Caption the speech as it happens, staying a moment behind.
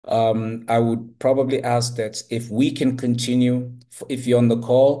I would probably ask that if we can continue, if you're on the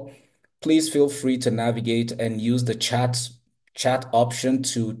call, please feel free to navigate and use the chat option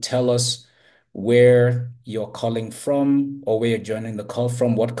to tell us where you're calling from or where you're joining the call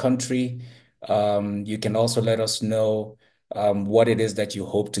from, what country. You can also let us know what it is that you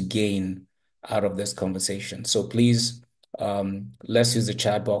hope to gain out of this conversation. So please, let's use the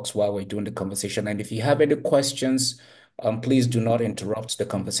chat box while we're doing the conversation. And if you have any questions, please do not interrupt the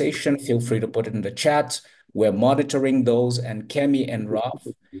conversation. Feel free to put it in the chat. We're monitoring those. And Kemi and Ralph,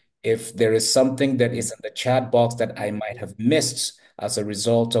 if there is something that is in the chat box that I might have missed as a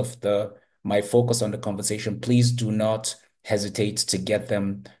result of my focus on the conversation, please do not hesitate to get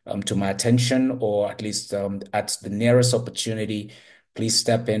them to my attention, or at least at the nearest opportunity, please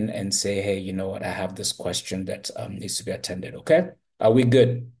step in and say, hey, you know what, I have this question that needs to be attended. Okay? Are we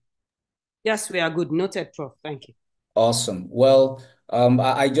good? Yes, we are good. Noted, Prof. Thank you. Awesome. Well,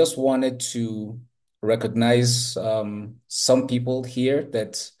 I just wanted to recognize some people here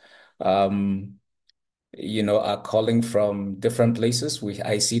that um, are calling from different places.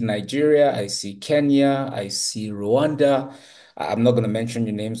 I see Nigeria, I see Kenya, I see Rwanda. I'm not going to mention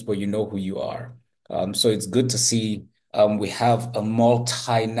your names, but you know who you are. So it's good to see we have a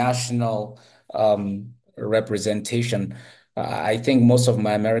multinational representation. I think most of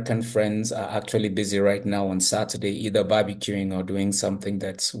my American friends are actually busy right now on Saturday, either barbecuing or doing something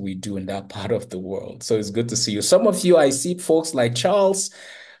that we do in that part of the world. So it's good to see you. Some of you, I see folks like Charles.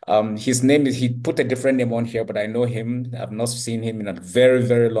 His name is, he put a different name on here, but I know him. I've not seen him in a very,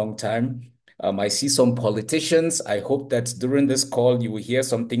 very long time. I see some politicians. I hope that during this call, you will hear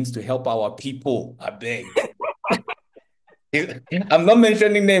some things to help our people. I beg. I'm not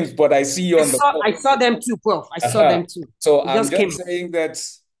mentioning names, but I see you I on the saw call. I saw them too, Prof. I saw Uh-huh. them too. So It I'm just just came. saying that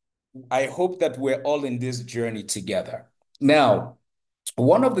I hope that we're all in this journey together. Now,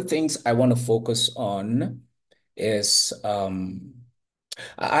 one of the things I want to focus on is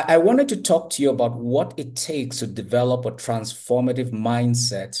I wanted to talk to you about what it takes to develop a transformative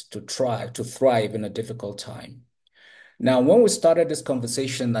mindset to thrive in a difficult time. Now, when we started this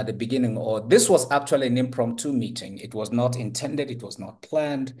conversation at the beginning, or this was actually an impromptu meeting, it was not intended, it was not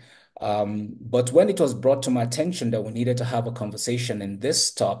planned. But when it was brought to my attention that we needed to have a conversation in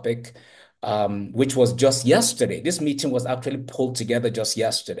this topic, which was just yesterday, this meeting was actually pulled together just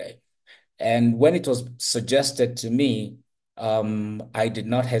yesterday. And when it was suggested to me, I did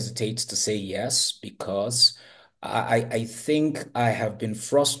not hesitate to say yes because I think I have been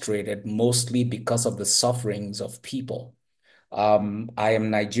frustrated mostly because of the sufferings of people. I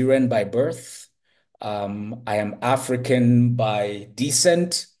am Nigerian by birth. I am African by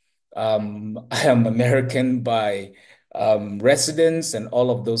descent. I am American by residence and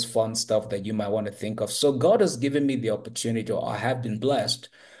all of those fun stuff that you might want to think of. So God has given me the opportunity, or I have been blessed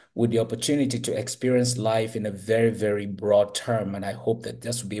with the opportunity to experience life in a very, very broad term. And I hope that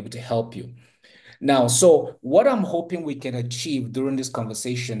this will be able to help you. Now, so what I'm hoping we can achieve during this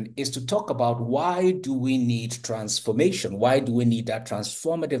conversation is to talk about why do we need transformation? Why do we need that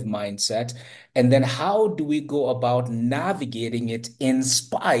transformative mindset? And then how do we go about navigating it in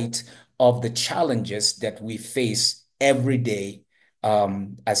spite of the challenges that we face every day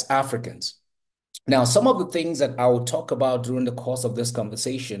as Africans? Now, some of the things that I will talk about during the course of this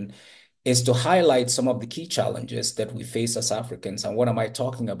conversation is to highlight some of the key challenges that we face as Africans. And what am I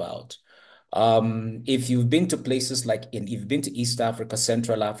talking about? If you've been to places like if you've been to East Africa,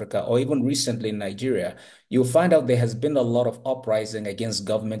 Central Africa, or even recently in Nigeria, you'll find out there has been a lot of uprising against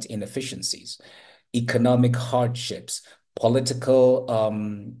government inefficiencies, economic hardships, political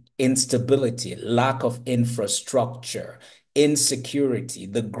instability, lack of infrastructure, insecurity,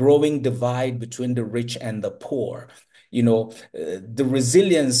 the growing divide between the rich and the poor. The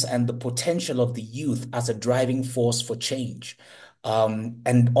resilience and the potential of the youth as a driving force for change.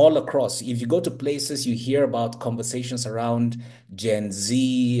 And all across, if you go to places, you hear about conversations around Gen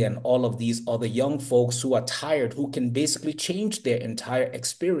Z and all of these other young folks who are tired, who can basically change their entire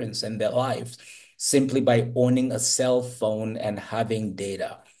experience and their lives simply by owning a cell phone and having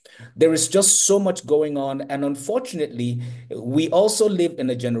data. There is just so much going on. And unfortunately, we also live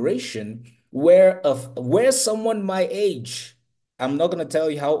in a generation where someone my age, I'm not going to tell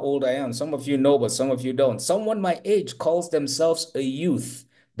you how old I am. Some of you know, but some of you don't. Someone my age calls themselves a youth.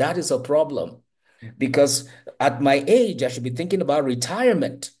 That is a problem because at my age, I should be thinking about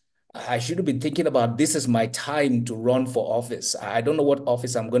retirement. I should be thinking about this is my time to run for office. I don't know what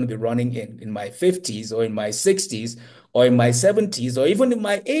office I'm going to be running in my 50s or in my 60s or in my 70s or even in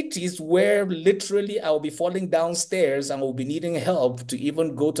my 80s, where literally I'll be falling downstairs and will be needing help to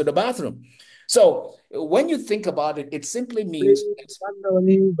even go to the bathroom. So when you think about it, it simply means Sai banda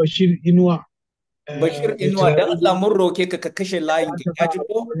wani Bashir Inuwa Bashir mai Inuwa da turare da Allah mun roke ka kashe layin ka aka sa kaji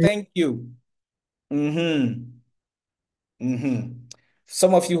ko? wani Thank you. Mm-hmm. Mm-hmm.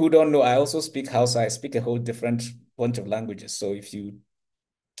 Some of you who don't know, I also speak Hausa. I speak a whole different bunch of languages. So if you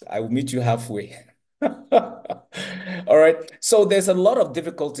I will meet you halfway. All right. So there's a lot of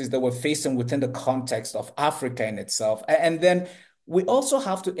difficulties that we're facing within the context of Africa in itself. And then we also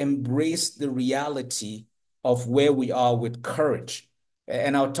have to embrace the reality of where we are with courage.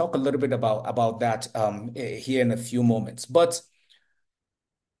 And I'll talk a little bit about that here in a few moments. But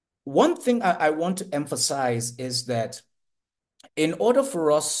one thing I want to emphasize is that in order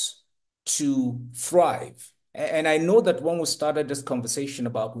for us to thrive, and I know that when we started this conversation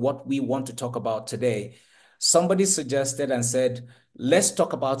about what we want to talk about today, somebody suggested and said, let's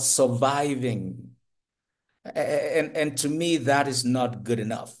talk about surviving. And to me, that is not good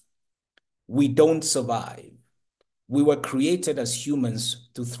enough. We don't survive. We were created as humans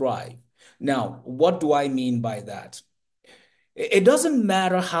to thrive. Now, what do I mean by that? It doesn't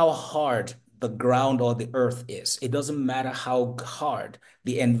matter how hard the ground or the earth is. It doesn't matter how hard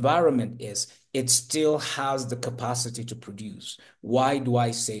the environment is. It still has the capacity to produce. Why do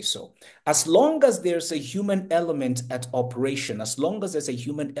I say so? As long as there's a human element at operation, as long as there's a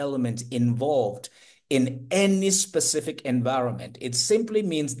human element involved in any specific environment, it simply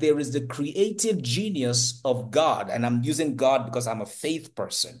means there is the creative genius of God. And I'm using God because I'm a faith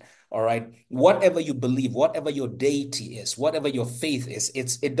person. All right. Whatever you believe, whatever your deity is, whatever your faith is,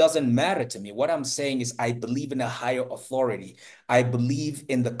 it doesn't matter to me. What I'm saying is I believe in a higher authority. I believe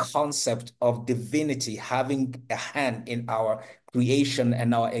in the concept of divinity having a hand in our creation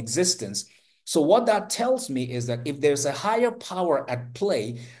and our existence. So what that tells me is that if there's a higher power at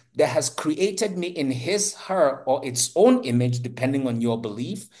play that has created me in his, her, or its own image, depending on your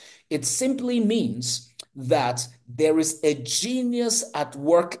belief, it simply means that there is a genius at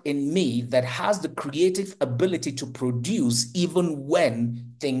work in me that has the creative ability to produce even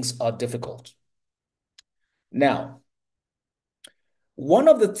when things are difficult. Now, one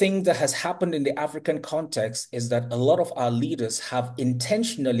of the things that has happened in the African context is that a lot of our leaders have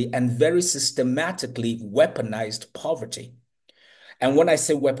intentionally and very systematically weaponized poverty. And when I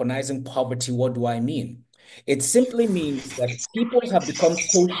say weaponizing poverty, what do I mean? It simply means that people have become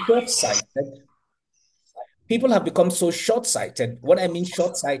so short-sighted. People have become so short-sighted. What I mean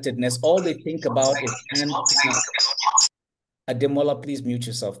short-sightedness, all they think about is hand to mouth. Ademola, please mute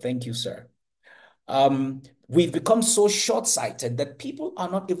yourself. Thank you, sir. We've become so short-sighted that people are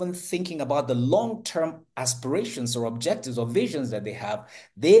not even thinking about the long-term aspirations or objectives or visions that they have.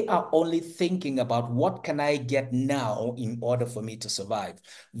 They are only thinking about what can I get now in order for me to survive.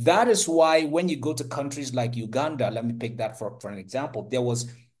 That is why when you go to countries like Uganda, let me pick that for an example, there was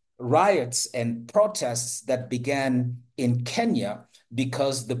riots and protests that began in Kenya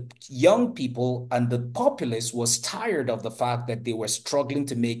because the young people and the populace was tired of the fact that they were struggling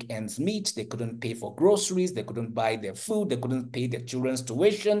to make ends meet. They couldn't pay for groceries. They couldn't buy their food. They couldn't pay their children's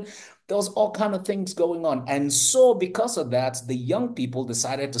tuition. There was all kind of things going on. And so because of that, the young people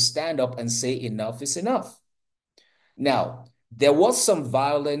decided to stand up and say enough is enough. Now, there was some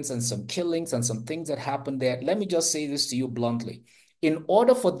violence and some killings and some things that happened there. Let me just say this to you bluntly. In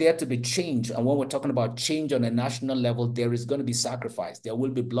order for there to be change, and when we're talking about change on a national level, there is going to be sacrifice. There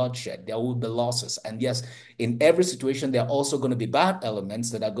will be bloodshed. There will be losses. And yes, in every situation, there are also going to be bad elements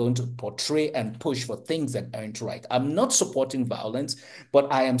that are going to portray and push for things that aren't right. I'm not supporting violence,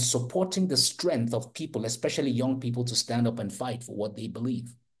 but I am supporting the strength of people, especially young people, to stand up and fight for what they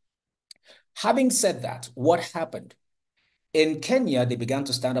believe. Having said that, what happened? In Kenya, they began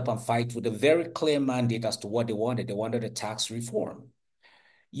to stand up and fight with a very clear mandate as to what they wanted. They wanted a tax reform.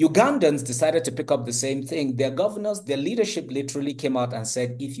 Ugandans decided to pick up the same thing. Their governors, their leadership literally came out and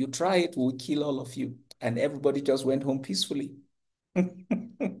said, if you try it, we'll kill all of you. And everybody just went home peacefully.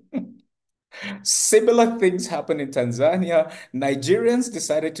 Similar things happened in Tanzania. Nigerians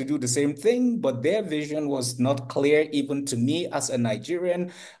decided to do the same thing, but their vision was not clear even to me as a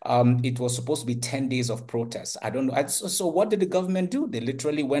Nigerian. It was supposed to be 10 days of protests. I don't know. So what did the government do? They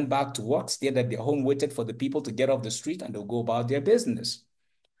literally went back to work, stayed at their home, waited for the people to get off the street, and they'll go about their business.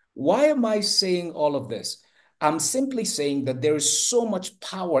 Why am I saying all of this? I'm simply saying that there is so much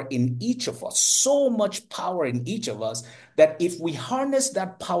power in each of us, so much power in each of us, that if we harness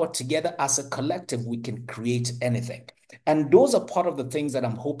that power together as a collective, we can create anything. And those are part of the things that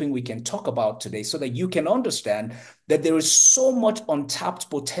I'm hoping we can talk about today so that you can understand that there is so much untapped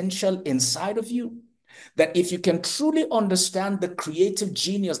potential inside of you. That if you can truly understand the creative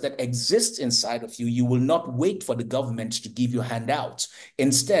genius that exists inside of you, you will not wait for the government to give you handouts.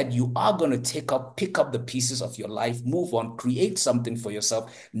 Instead, you are going to pick up the pieces of your life, move on, create something for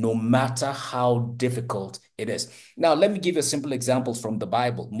yourself, no matter how difficult it is. Now, let me give you a simple example from the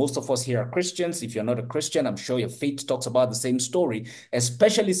Bible. Most of us here are Christians. If you're not a Christian, I'm sure your faith talks about the same story,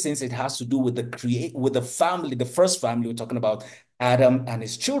 especially since it has to do with the family, the first family we're talking about, Adam and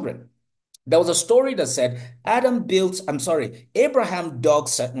his children. There was a story that said Abraham dug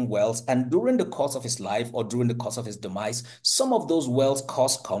certain wells, and during the course of his life or during the course of his demise, some of those wells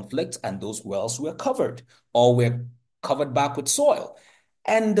caused conflict and those wells were covered or were covered back with soil.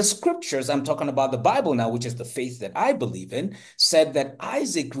 And the scriptures, I'm talking about the Bible now, which is the faith that I believe in, said that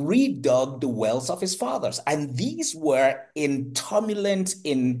Isaac redug the wells of his fathers. And these were in turbulence,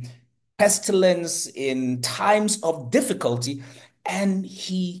 in pestilence, in times of difficulty. And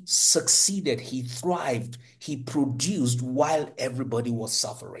he succeeded, he thrived, he produced while everybody was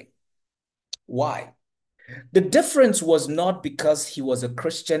suffering. Why? The difference was not because he was a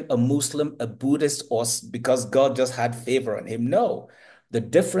Christian, a Muslim, a Buddhist, or because God just had favor on him. No, the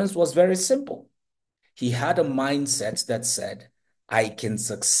difference was very simple. He had a mindset that said, I can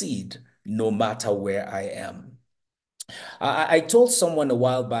succeed no matter where I am. I told someone a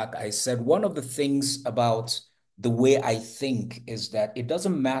while back, I said, one of the things about the way I think is that it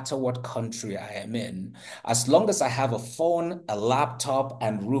doesn't matter what country I am in. As long as I have a phone, a laptop,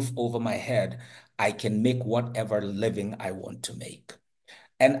 and roof over my head, I can make whatever living I want to make.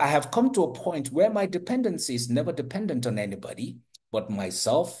 And I have come to a point where my dependency is never dependent on anybody but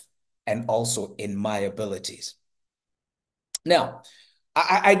myself and also in my abilities. Now,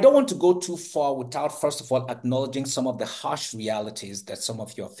 I don't want to go too far without, first of all, acknowledging some of the harsh realities that some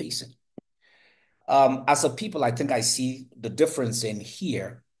of you are facing. As a people, I think I see the difference in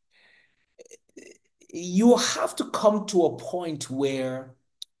here. You have to come to a point where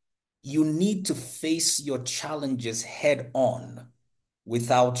you need to face your challenges head on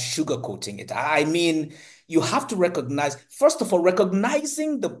without sugarcoating it. I mean, you have to recognize, first of all,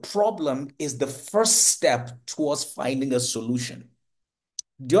 recognizing the problem is the first step towards finding a solution.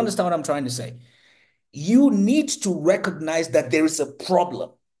 Do you understand what I'm trying to say? You need to recognize that there is a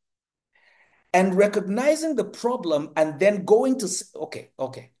problem and recognizing the problem and then going to, okay.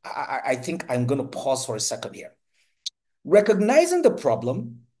 I think I'm going to pause for a second here. Recognizing the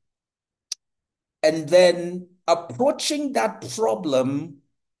problem and then approaching that problem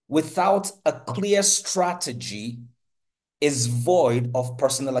without a clear strategy is void of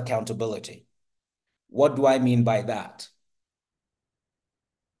personal accountability. What do I mean by that?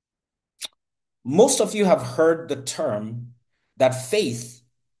 Most of you have heard the term that faith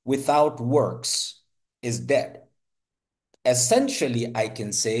without works is dead. Essentially, I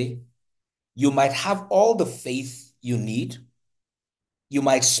can say you might have all the faith you need. You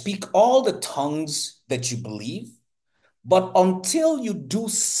might speak all the tongues that you believe, but until you do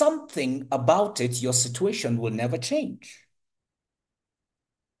something about it, your situation will never change.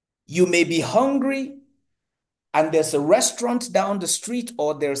 You may be hungry and there's a restaurant down the street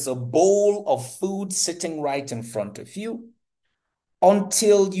or there's a bowl of food sitting right in front of you.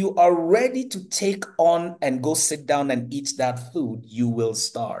 Until you are ready to take on and go sit down and eat that food, you will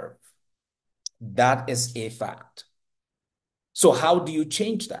starve. That is a fact. So how do you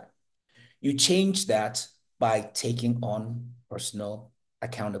change that? You change that by taking on personal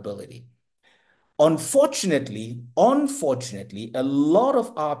accountability. Unfortunately, a lot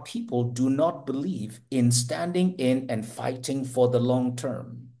of our people do not believe in standing in and fighting for the long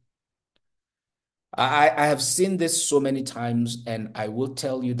term. I have seen this so many times, and I will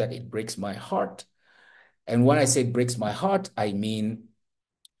tell you that it breaks my heart. And when I say it breaks my heart, I mean,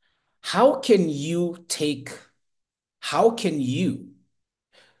 how can you take, how can you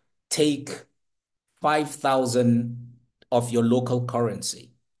take 5,000 of your local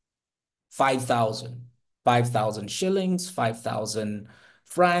currency, 5,000, 5,000 shillings, 5,000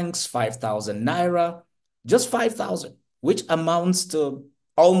 francs, 5,000 naira, just 5,000, which amounts to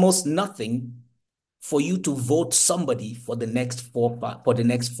almost nothing for you to vote somebody for the next for the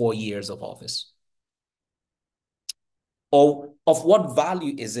next 4 years of office? Or of what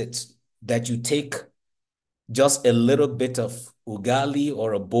value is it that you take just a little bit of ugali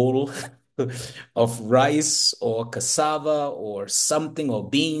or a bowl of rice or cassava or something or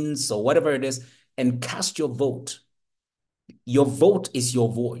beans or whatever it is and cast your vote? Your vote is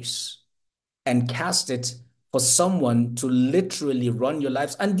your voice, and cast it for someone to literally run your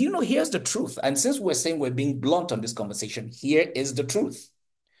lives. And you know, here's the truth. And since we're saying we're being blunt on this conversation, here is the truth.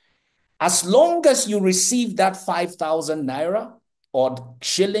 As long as you receive that 5,000 naira, or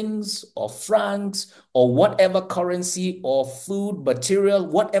shillings or francs or whatever currency or food, material,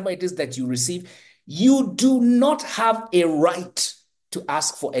 whatever it is that you receive, you do not have a right to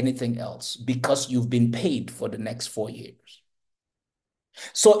ask for anything else because you've been paid for the next 4 years.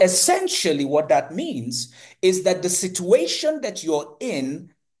 So essentially, what that means is that the situation that you're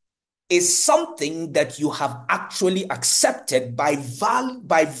in is something that you have actually accepted by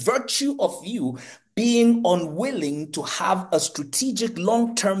virtue of you being unwilling to have a strategic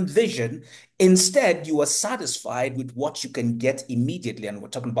long-term vision. Instead, you are satisfied with what you can get immediately. And we're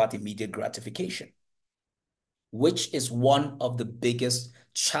talking about immediate gratification, which is one of the biggest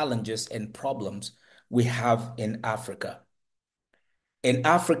challenges and problems we have in Africa. In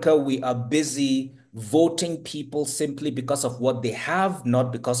Africa, we are busy voting people simply because of what they have,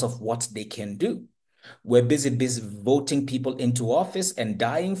 not because of what they can do. We're busy voting people into office and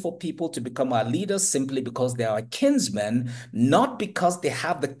dying for people to become our leaders simply because they are our kinsmen, not because they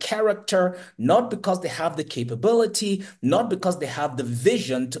have the character, not because they have the capability, not because they have the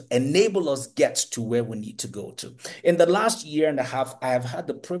vision to enable us get to where we need to go to. In the last year and a half, I have had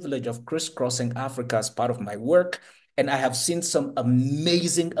the privilege of crisscrossing Africa as part of my work. And I have seen some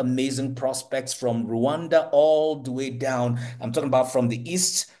amazing, amazing prospects from Rwanda all the way down. I'm talking about from the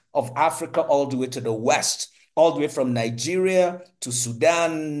east of Africa all the way to the west, all the way from Nigeria to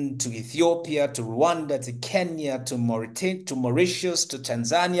Sudan to Ethiopia to Rwanda to Kenya to Mauritania to Mauritius to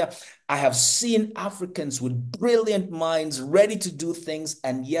Tanzania. I have seen Africans with brilliant minds ready to do things,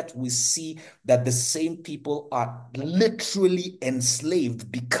 and yet we see that the same people are literally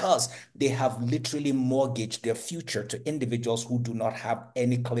enslaved because they have literally mortgaged their future to individuals who do not have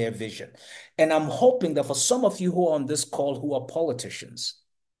any clear vision. And I'm hoping that for some of you who are on this call who are politicians,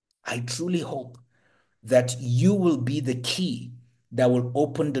 I truly hope that you will be the key that will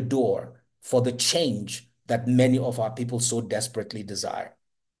open the door for the change that many of our people so desperately desire.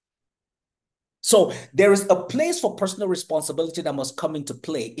 So there is a place for personal responsibility that must come into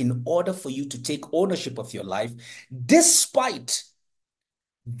play in order for you to take ownership of your life, despite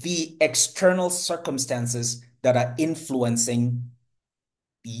the external circumstances that are influencing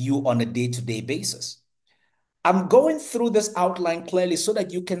you on a day-to-day basis. I'm going through this outline clearly so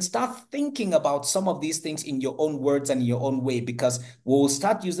that you can start thinking about some of these things in your own words and your own way, because we'll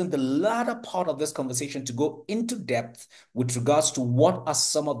start using the latter part of this conversation to go into depth with regards to what are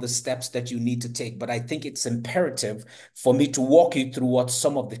some of the steps that you need to take. But I think it's imperative for me to walk you through what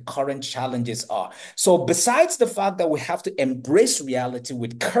some of the current challenges are. So besides the fact that we have to embrace reality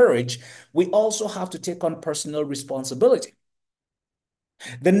with courage, we also have to take on personal responsibility.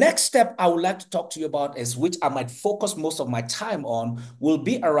 The next step I would like to talk to you about is, which I might focus most of my time on, will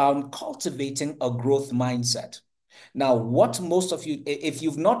be around cultivating a growth mindset. Now, what most of you, if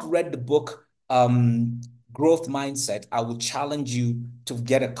you've not read the book, Growth Mindset, I would challenge you to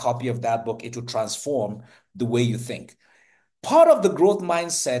get a copy of that book. It will transform the way you think. Part of the growth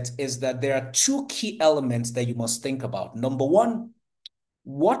mindset is that there are two key elements that you must think about. Number one,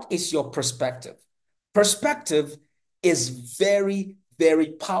 what is your perspective? Perspective is very,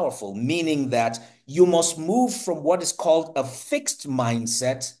 very powerful, meaning that you must move from what is called a fixed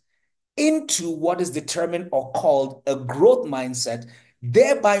mindset into what is determined or called a growth mindset,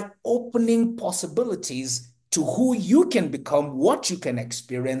 thereby opening possibilities to who you can become, what you can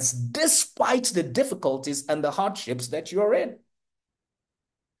experience, despite the difficulties and the hardships that you're in.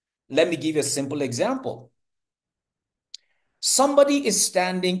 Let me give you a simple example. Somebody is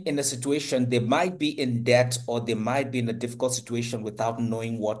standing in a situation, they might be in debt or they might be in a difficult situation without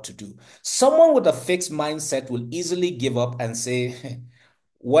knowing what to do. Someone with a fixed mindset will easily give up and say,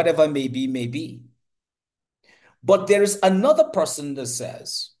 whatever may be, may be. But there is another person that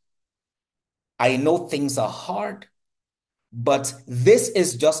says, I know things are hard, but this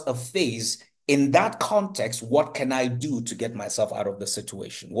is just a phase. In that context, what can I do to get myself out of the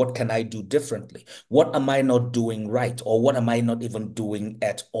situation? What can I do differently? What am I not doing right? Or what am I not even doing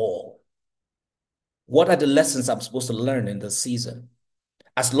at all? What are the lessons I'm supposed to learn in this season?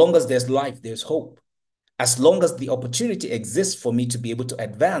 As long as there's life, there's hope. As long as the opportunity exists for me to be able to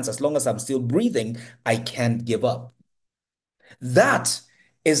advance, as long as I'm still breathing, I can't give up. That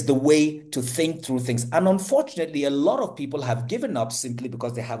is the way to think through things. And unfortunately, a lot of people have given up simply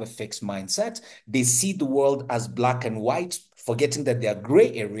because they have a fixed mindset. They see the world as black and white, forgetting that there are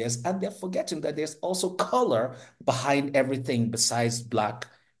gray areas, and they're forgetting that there's also color behind everything besides black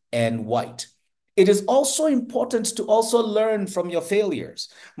and white. It is also important to also learn from your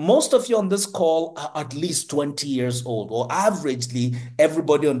failures. Most of you on this call are at least 20 years old, or averagely,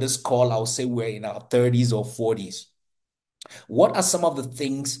 everybody on this call, I'll say we're in our 30s or 40s. What are some of the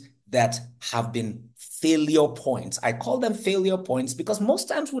things that have been failure points. I call them failure points because most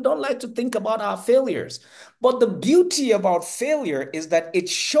times we don't like to think about our failures. But the beauty about failure is that it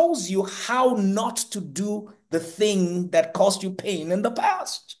shows you how not to do the thing that caused you pain in the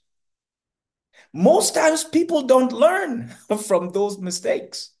past. Most times people don't learn from those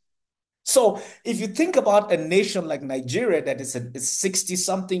mistakes. So if you think about a nation like Nigeria that is 60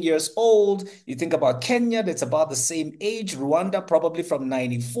 something years old, you think about Kenya that's about the same age, Rwanda probably from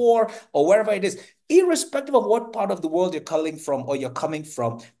 94 or wherever it is, irrespective of what part of the world you're calling from or you're coming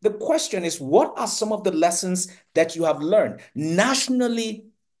from, the question is, what are some of the lessons that you have learned nationally,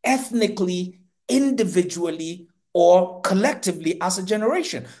 ethnically, individually, or collectively as a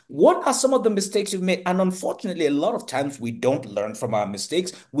generation? What are some of the mistakes you've made? And unfortunately, a lot of times we don't learn from our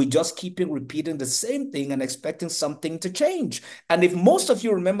mistakes. We just keep repeating the same thing and expecting something to change. And if most of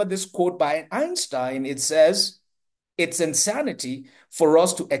you remember this quote by Einstein, it says, it's insanity for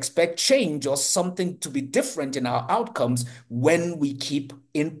us to expect change or something to be different in our outcomes when we keep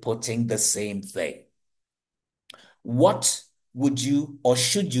inputting the same thing. What would you or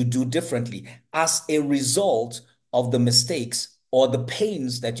should you do differently as a result of the mistakes or the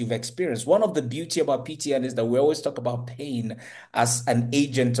pains that you've experienced? One of the beauty about PTN is that we always talk about pain as an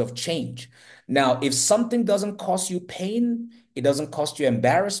agent of change. Now, if something doesn't cause you pain, it doesn't cost you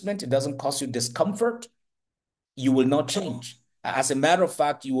embarrassment, it doesn't cause you discomfort, you will not change. As a matter of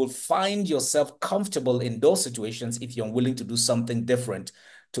fact, you will find yourself comfortable in those situations if you're willing to do something different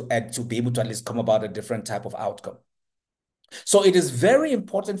to be able to at least come about a different type of outcome. So it is very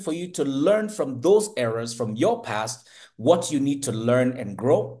important for you to learn from those errors from your past, what you need to learn and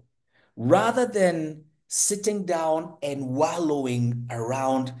grow, rather than sitting down and wallowing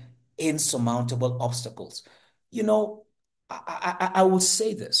around insurmountable obstacles. You know, I will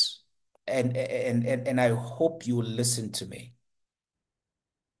say this, and I hope you will listen to me.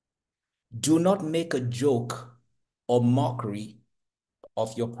 Do not make a joke or mockery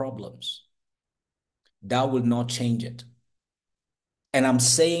of your problems. That will not change it. And I'm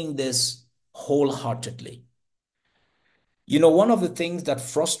saying this wholeheartedly. You know, one of the things that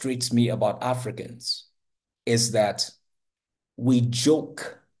frustrates me about Africans is that we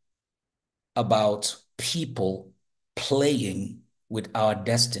joke about people playing with our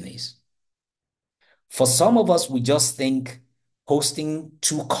destinies. For some of us, we just think posting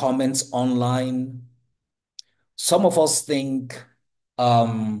two comments online. Some of us think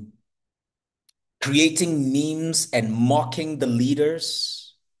um, creating memes and mocking the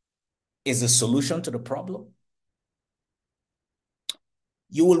leaders is a solution to the problem.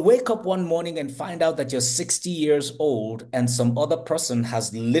 You will wake up one morning and find out that you're 60 years old and some other person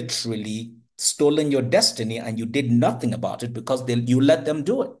has literally stolen your destiny and you did nothing about it because you let them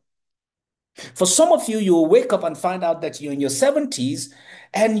do it. For some of you, you will wake up and find out that you're in your 70s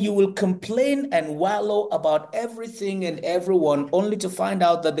and you will complain and wallow about everything and everyone, only to find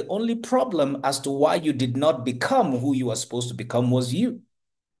out that the only problem as to why you did not become who you were supposed to become was you.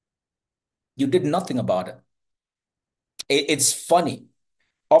 You did nothing about it. It's funny.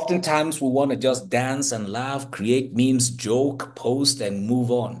 Oftentimes, we want to just dance and laugh, create memes, joke, post, and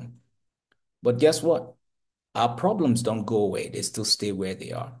move on. But guess what? Our problems don't go away. They still stay where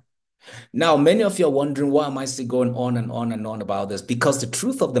they are. Now, many of you are wondering, why am I still going on and on and on about this? Because the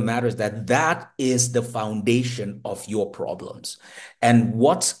truth of the matter is that that is the foundation of your problems. And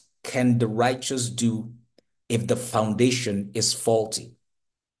what can the righteous do if the foundation is faulty?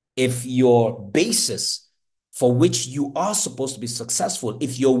 If your basis for which you are supposed to be successful,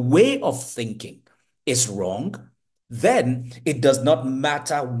 if your way of thinking is wrong, then it does not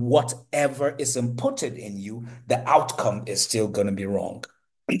matter whatever is inputted in you, the outcome is still going to be wrong.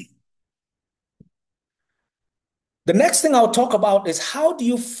 The next thing I'll talk about is how do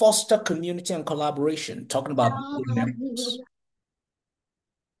you foster community and collaboration, talking about building networks.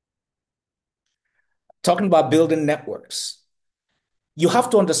 Talking about building networks. You have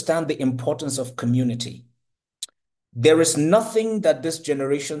to understand the importance of community. There is nothing that this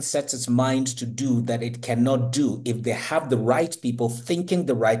generation sets its mind to do that it cannot do if they have the right people thinking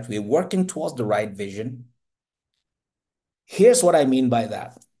the right way, working towards the right vision. Here's what I mean by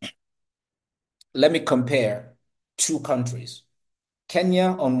that. Let me compare two countries,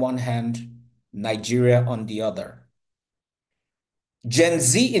 Kenya on one hand, Nigeria on the other. Gen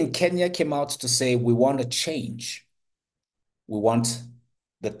Z in Kenya came out to say, we want to change. We want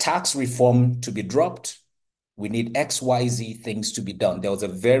the tax reform to be dropped. We need XYZ things to be done. There was a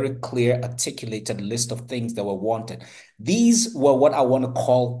very clear, articulated list of things that were wanted. These were what I want to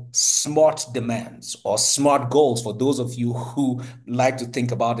call smart demands or smart goals for those of you who like to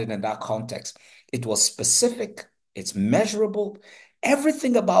think about it in that context. It was specific, it's measurable,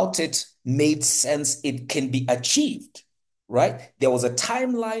 Everything about it made sense. It can be achieved, right? There was a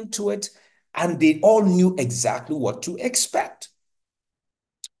timeline to it, and they all knew exactly what to expect.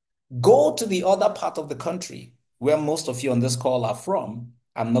 Go to the other part of the country where most of you on this call are from.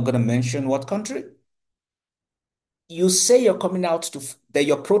 I'm not going to mention what country. You say you're coming out that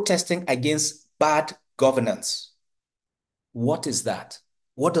you're protesting against bad governance. What is that?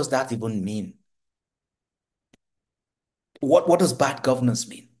 What does that even mean? What does bad governance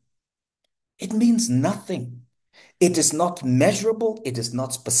mean? It means nothing. It is not measurable. It is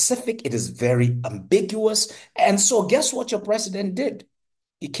not specific. It is very ambiguous. And so, guess what your president did?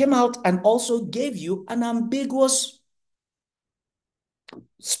 He came out and also gave you an ambiguous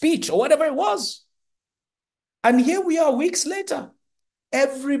speech or whatever it was. And here we are weeks later.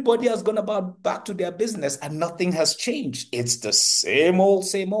 Everybody has gone about back to their business and nothing has changed. It's the same old,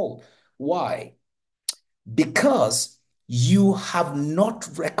 same old. Why? Because you have not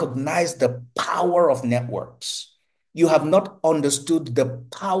recognized the power of networks. You have not understood the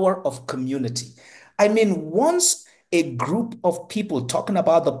power of community. I mean, once a group of people talking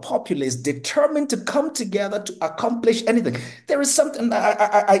about the populace determined to come together to accomplish anything, there is something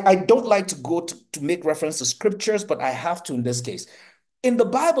I don't like to go to make reference to scriptures, but I have to in this case. In the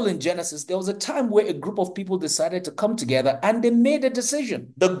Bible in Genesis, there was a time where a group of people decided to come together and they made a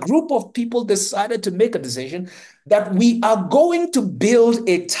decision. The group of people decided to make a decision that we are going to build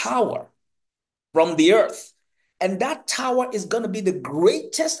a tower from the earth. And that tower is going to be the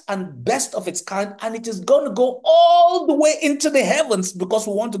greatest and best of its kind. And it is going to go all the way into the heavens because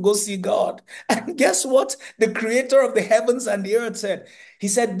we want to go see God. And guess what? The creator of the heavens and the earth said, he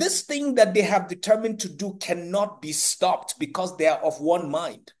said, this thing that they have determined to do cannot be stopped because they are of one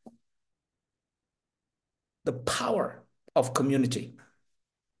mind. The power of community,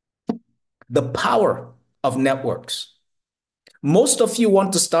 the power of networks. Most of you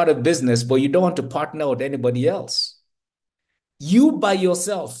want to start a business, but you don't want to partner with anybody else. You by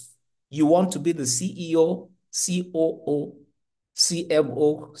yourself, you want to be the CEO, COO,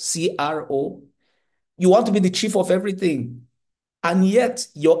 CMO, CRO. You want to be the chief of everything. And yet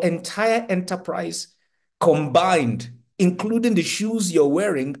your entire enterprise combined, including the shoes you're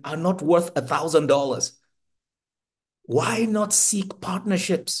wearing, are not worth $1,000. Why not seek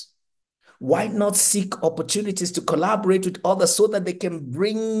partnerships? Why not seek opportunities to collaborate with others so that they can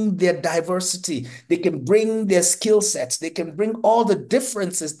bring their diversity, they can bring their skill sets, they can bring all the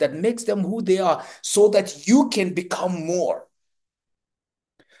differences that makes them who they are so that you can become more.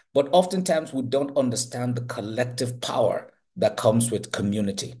 But oftentimes we don't understand the collective power that comes with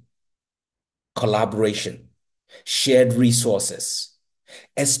community, collaboration, shared resources,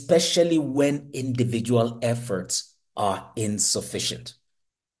 especially when individual efforts are insufficient.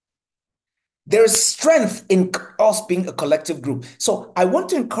 There is strength in us being a collective group. So I want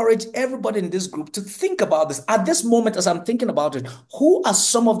to encourage everybody in this group to think about this. At this moment, as I'm thinking about it, who are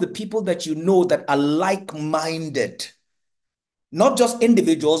some of the people that you know that are like-minded? Not just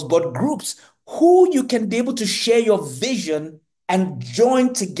individuals, but groups who you can be able to share your vision and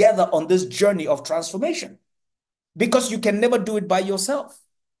join together on this journey of transformation. Because you can never do it by yourself.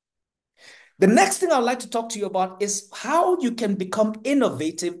 The next thing I'd like to talk to you about is how you can become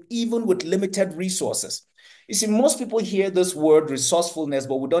innovative even with limited resources. You see, most people hear this word resourcefulness,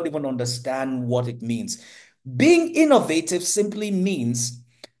 but we don't even understand what it means. Being innovative simply means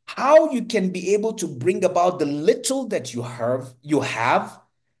how you can be able to bring about the little that you have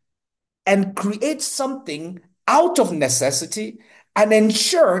and create something out of necessity and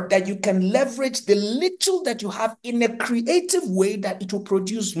ensure that you can leverage the little that you have in a creative way that it will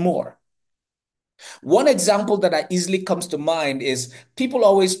produce more. One example that easily comes to mind is people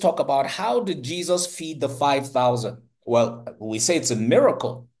always talk about how did Jesus feed the 5,000? Well, we say it's a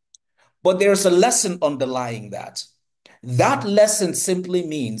miracle, but there's a lesson underlying that. That lesson simply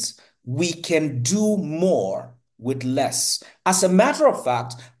means we can do more with less. As a matter of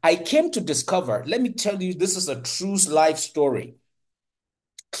fact, I came to discover, let me tell you, this is a true life story.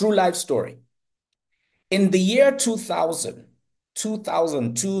 True life story. In the year 2000,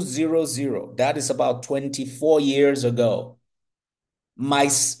 2000, that is about 24 years ago, my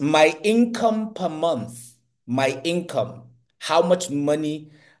income per month, my income, how much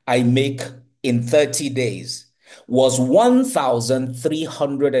money I make in 30 days was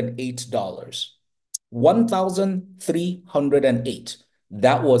 $1,308. 1,308.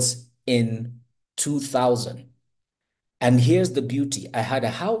 That was in 2000. And here's the beauty. I had a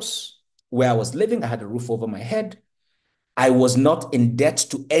house where I was living. I had a roof over my head. I was not in debt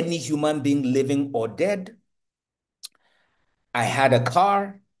to any human being living or dead. I had a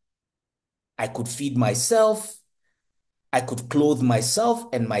car. I could feed myself. I could clothe myself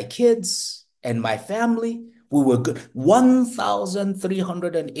and my kids and my family. We were good.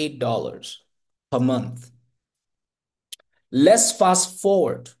 $1,308 per month. Let's fast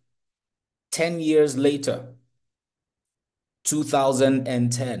forward 10 years later,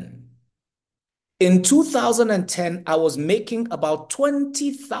 2010. In 2010, I was making about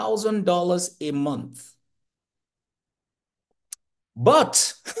 $20,000 a month.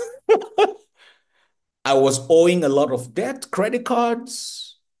 But I was owing a lot of debt, credit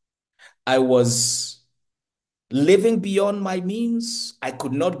cards. I was living beyond my means. I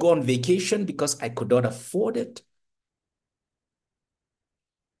could not go on vacation because I could not afford it.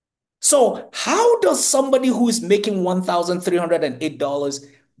 So, how does somebody who is making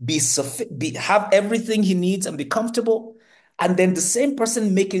 $1,308 have everything he needs and be comfortable? And then the same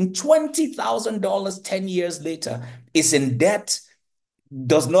person making $20,000 10 years later is in debt,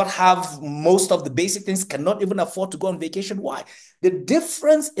 does not have most of the basic things, cannot even afford to go on vacation. Why? The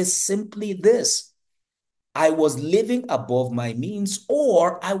difference is simply this. I was living above my means,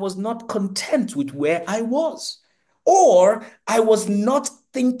 or I was not content with where I was, or I was not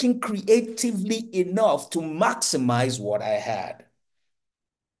thinking creatively enough to maximize what I had.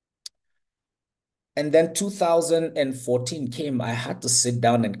 And then 2014 came. I had to sit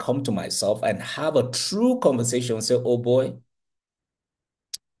down and come to myself and have a true conversation and say, oh boy,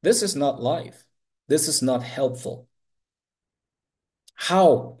 this is not life. This is not helpful.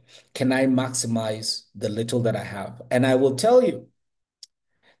 How can I maximize the little that I have? And I will tell you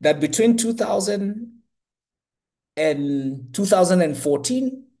that between 2000 and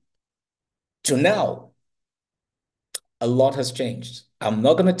 2014 to now, a lot has changed. I'm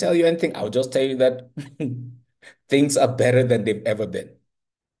not going to tell you anything. I'll just tell you that things are better than they've ever been.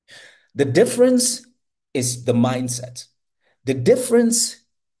 The difference is the mindset. The difference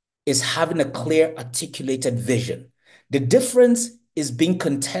is having a clear, articulated vision. The difference is being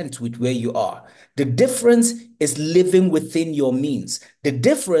content with where you are. The difference is living within your means. The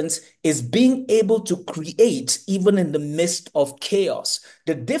difference is being able to create even in the midst of chaos.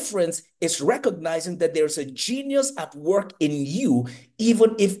 The difference is recognizing that there's a genius at work in you,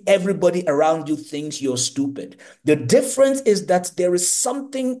 even if everybody around you thinks you're stupid. The difference is that there is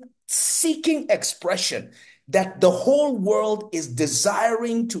something seeking expression that the whole world is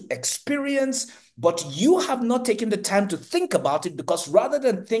desiring to experience, but you have not taken the time to think about it, because rather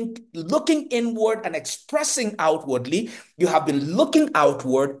than looking inward and expressing outwardly, you have been looking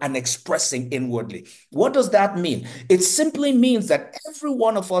outward and expressing inwardly. What does that mean? It simply means that every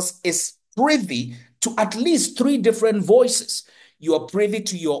one of us is privy to at least three different voices. You are privy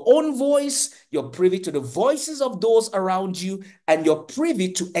to your own voice, you're privy to the voices of those around you, and you're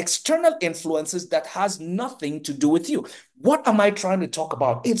privy to external influences that has nothing to do with you. What am I trying to talk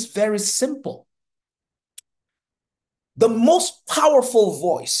about? It's very simple. The most powerful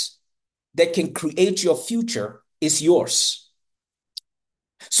voice that can create your future is yours.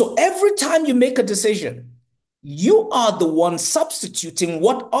 So every time you make a decision, you are the one substituting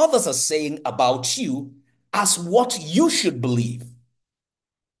what others are saying about you as what you should believe.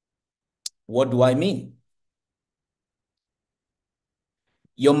 What do I mean?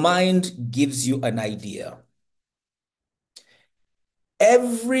 Your mind gives you an idea.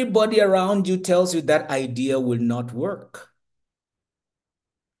 Everybody around you tells you that idea will not work.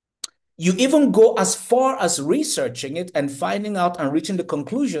 You even go as far as researching it and finding out and reaching the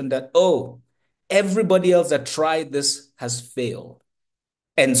conclusion that, oh, everybody else that tried this has failed.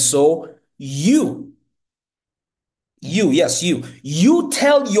 And so you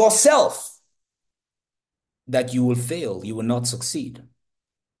tell yourself that you will fail, you will not succeed.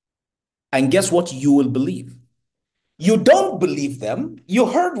 And guess what you will believe? You don't believe them. You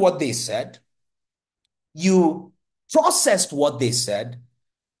heard what they said. You processed what they said.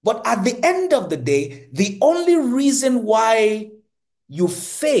 But at the end of the day, the only reason why you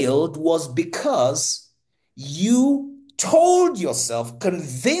failed was because you told yourself,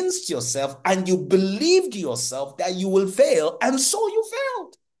 convinced yourself, and you believed yourself that you will fail, and so you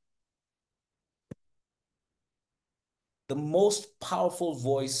failed. The most powerful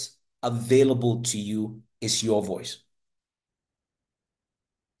voice available to you is your voice.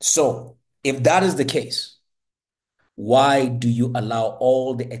 So, if that is the case, why do you allow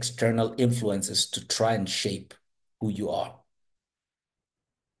all the external influences to try and shape who you are?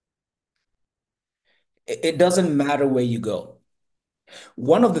 It doesn't matter where you go.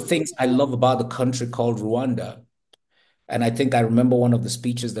 One of the things I love about the country called Rwanda, and I think I remember one of the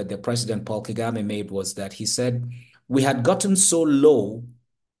speeches that the President Paul Kagame made, was that he said, we had gotten so low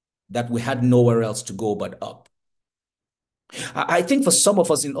that we had nowhere else to go but up. I think for some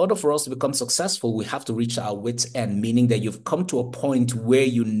of us, in order for us to become successful, we have to reach our wits' end, meaning that you've come to a point where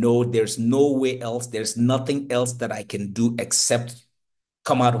you know there's no way else, there's nothing else that I can do except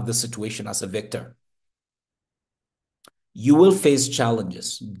come out of this situation as a victor. You will face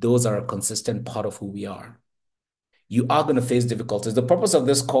challenges. Those are a consistent part of who we are. You are going to face difficulties. The purpose of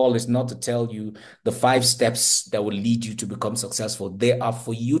this call is not to tell you the 5 steps that will lead you to become successful. They are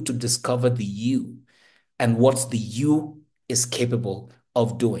for you to discover the you and what the you is capable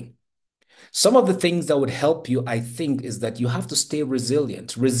of doing. Some of the things that would help you, I think, is that you have to stay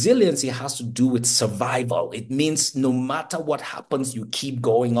resilient. Resiliency has to do with survival. It means no matter what happens, you keep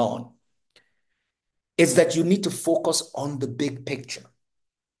going on. It's that you need to focus on the big picture.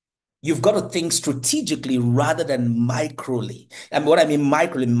 You've got to think strategically rather than microly. And what I mean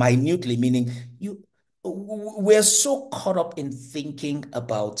microly, minutely, meaning we're so caught up in thinking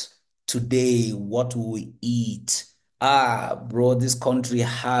about today, what we eat. Ah, bro, this country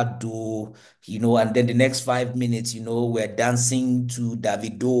had to, and then the next 5 minutes, we're dancing to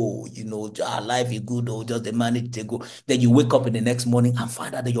Davido, life is good, oh, just the manage to go. Then you wake up in the next morning and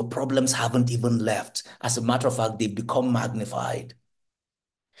find out that your problems haven't even left. As a matter of fact, they've become magnified.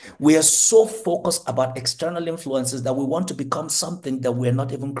 We are so focused about external influences that we want to become something that we're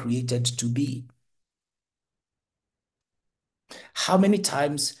not even created to be. How many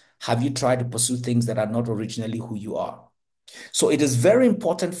times have you tried to pursue things that are not originally who you are? So it is very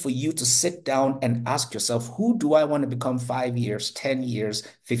important for you to sit down and ask yourself, who do I want to become 5 years, 10 years,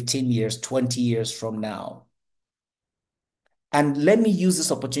 15 years, 20 years from now? And let me use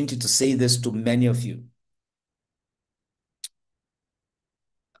this opportunity to say this to many of you.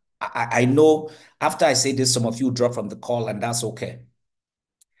 I know after I say this, some of you drop from the call, and that's okay.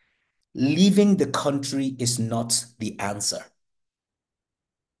 Leaving the country is not the answer.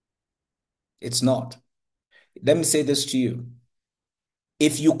 It's not. Let me say this to you.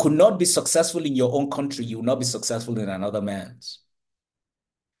 If you could not be successful in your own country, you will not be successful in another man's.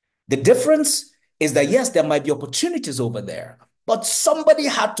 The difference is that, yes, there might be opportunities over there, but somebody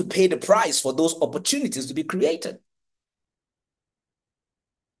had to pay the price for those opportunities to be created.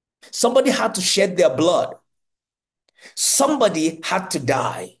 Somebody had to shed their blood. Somebody had to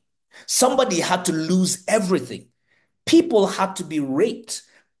die. Somebody had to lose everything. People had to be raped.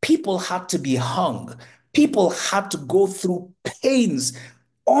 People had to be hung. People had to go through pains,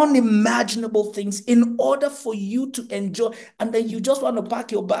 unimaginable things in order for you to enjoy. And then you just want to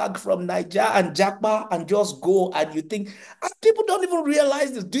pack your bag from Niger and Jakba and just go. And you think, people don't even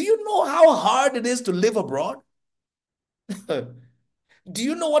realize this. Do you know how hard it is to live abroad? Do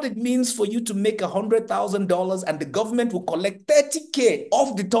you know what it means for you to make $100,000 and the government will collect 30K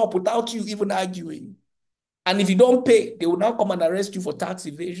off the top without you even arguing? And if you don't pay, they will now come and arrest you for tax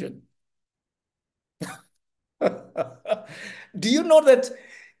evasion. Do you know that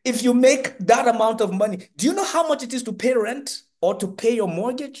if you make that amount of money, do you know how much it is to pay rent or to pay your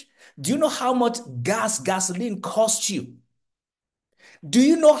mortgage? Do you know how much gasoline costs you? Do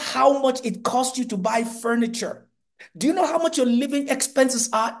you know how much it costs you to buy furniture? Do you know how much your living expenses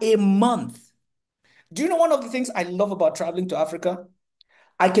are a month? Do you know one of the things I love about traveling to Africa?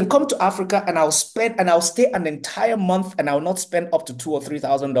 I can come to Africa and I'll stay an entire month and I'll not spend up to $2,000 or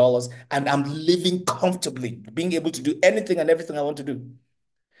 $3,000 and I'm living comfortably, being able to do anything and everything I want to do.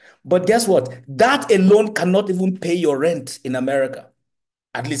 But guess what? That alone cannot even pay your rent in America,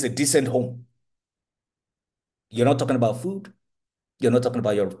 at least a decent home. You're not talking about food. You're not talking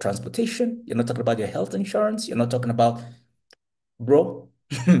about your transportation. You're not talking about your health insurance. You're not talking about, bro,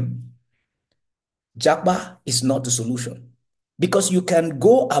 Japa is not the solution. Because you can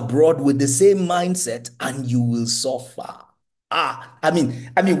go abroad with the same mindset and you will suffer.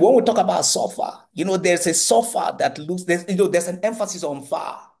 When we talk about suffer, there's a suffer that looks, there's an emphasis on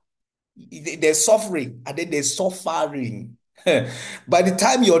far. There's suffering and then there's suffering. By the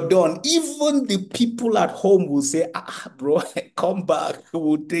time you're done, even the people at home will say, bro, come back,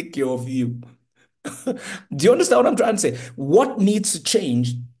 we'll take care of you. Do you understand what I'm trying to say? What needs to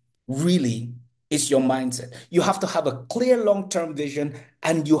change really is your mindset. You have to have a clear long-term vision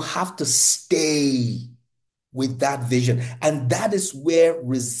and you have to stay with that vision. And that is where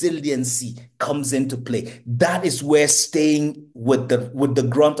resiliency comes into play. That is where staying with the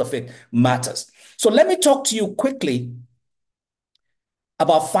grunt of it matters. So let me talk to you quickly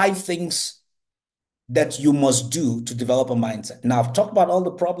about 5 things that you must do to develop a mindset. Now, I've talked about all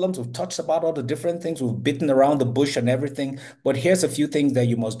the problems, we've touched about all the different things, we've beaten around the bush and everything, but here's a few things that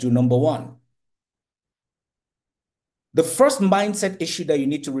you must do. Number one, the first mindset issue that you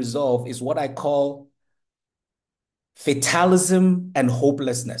need to resolve is what I call fatalism and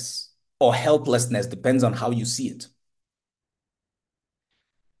hopelessness or helplessness, depends on how you see it.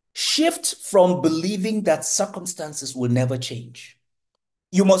 Shift from believing that circumstances will never change.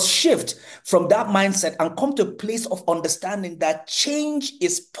 You must shift from that mindset and come to a place of understanding that change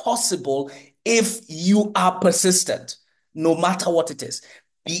is possible if you are persistent, no matter what it is.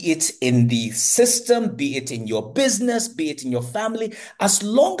 Be it in the system, be it in your business, be it in your family, as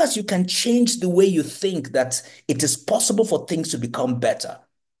long as you can change the way you think that it is possible for things to become better.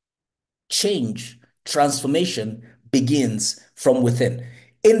 Change, transformation begins from within.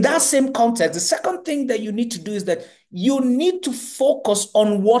 In that same context, the second thing that you need to do is that you need to focus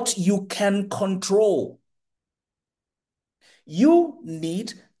on what you can control. You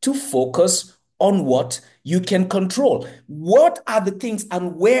need to focus on what you can control. What are the things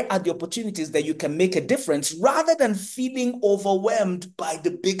and where are the opportunities that you can make a difference rather than feeling overwhelmed by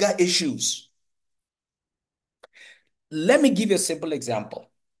the bigger issues? Let me give you a simple example.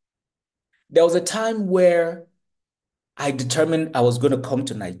 There was a time where I determined I was going to come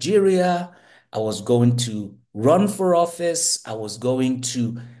to Nigeria. I was going to run for office. I was going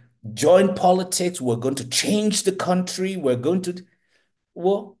to join politics. We're going to change the country. We're going to,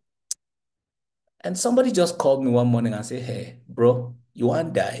 well, and somebody just called me one morning and said, "Hey, bro, you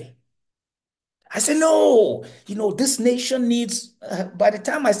want to die?" I said, "No, this nation needs," by the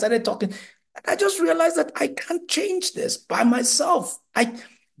time I started talking, I just realized that I can't change this by myself.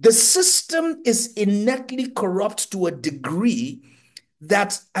 The system is innately corrupt to a degree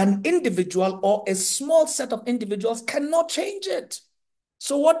that an individual or a small set of individuals cannot change it.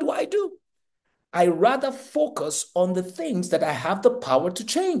 So what do? I rather focus on the things that I have the power to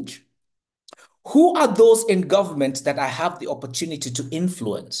change. Who are those in government that I have the opportunity to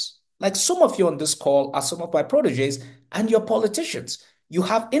influence? Like some of you on this call are some of my proteges and you're politicians. You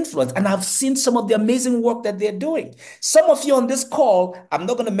have influence, and I've seen some of the amazing work that they're doing. Some of you on this call, I'm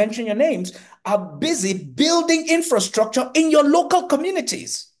not going to mention your names, are busy building infrastructure in your local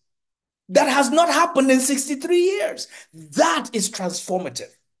communities. That has not happened in 63 years. That is transformative.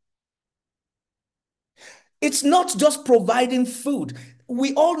 It's not just providing food.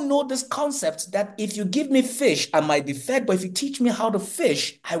 We all know this concept that if you give me fish, I might be fed, but if you teach me how to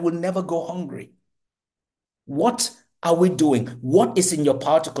fish, I will never go hungry. What are we doing? What is in your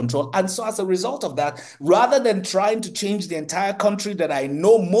power to control? And so, as a result of that, rather than trying to change the entire country that I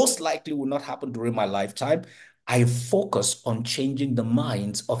know most likely will not happen during my lifetime, I focus on changing the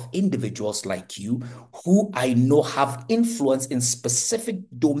minds of individuals like you who I know have influence in specific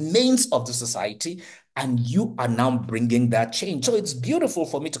domains of the society. And you are now bringing that change. So it's beautiful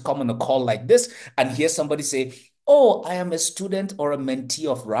for me to come on a call like this and hear somebody say, "Oh, I am a student or a mentee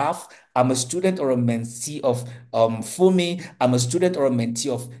of Raf. I'm a student or a mentee of Fumi. I'm a student or a mentee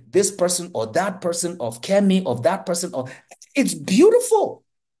of this person or that person, of Kemi, of that person." Or it's beautiful,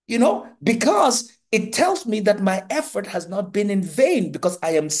 because it tells me that my effort has not been in vain because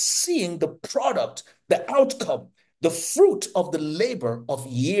I am seeing the product, the outcome, the fruit of the labor of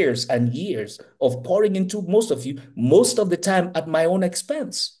years and years of pouring into most of you, most of the time at my own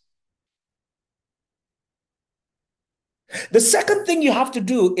expense. The second thing you have to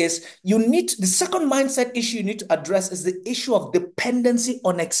do is the second mindset issue you need to address is the issue of dependency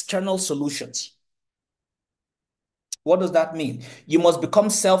on external solutions. What does that mean? You must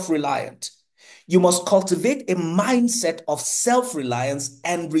become self-reliant. You must cultivate a mindset of self-reliance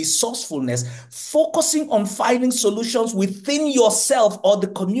and resourcefulness, focusing on finding solutions within yourself or the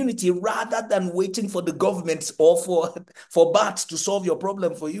community rather than waiting for the government or for bats to solve your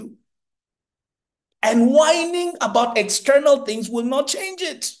problem for you. And whining about external things will not change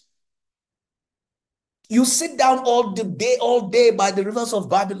it. You sit down all day by the rivers of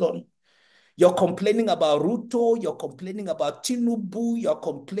Babylon. You're complaining about Ruto, you're complaining about Tinubu, you're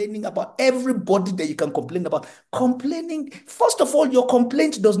complaining about everybody that you can complain about. Complaining, first of all, your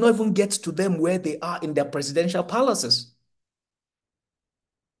complaint does not even get to them where they are in their presidential palaces.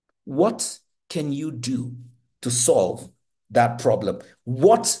 What can you do to solve that problem?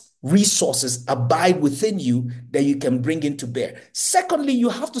 What resources abide within you that you can bring into bear? Secondly, you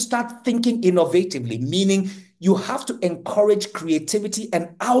have to start thinking innovatively, meaning you have to encourage creativity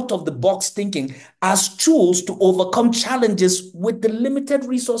and out of the box thinking as tools to overcome challenges with the limited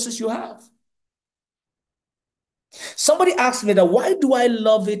resources you have. Somebody asked me that, why do I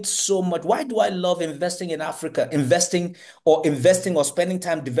love it so much? Why do I love investing in Africa, investing or spending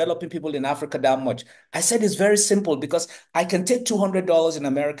time developing people in Africa that much? I said it's very simple because I can take $200 in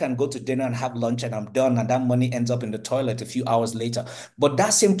America and go to dinner and have lunch and I'm done, and that money ends up in the toilet a few hours later. But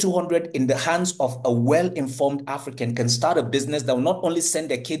that same 200 in the hands of a well-informed African can start a business that will not only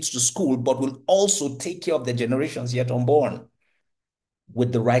send their kids to school, but will also take care of the generations yet unborn,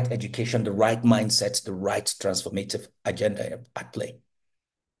 with the right education, the right mindset, the right transformative agenda at play.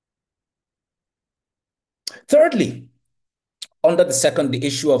 Thirdly, under the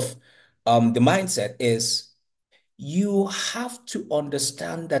issue of the mindset is you have to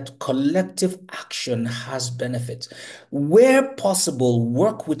understand that collective action has benefits. Where possible,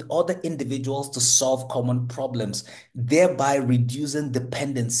 work with other individuals to solve common problems, thereby reducing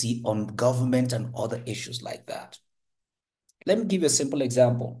dependency on government and other issues like that. Let me give you a simple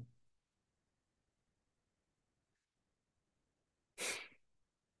example.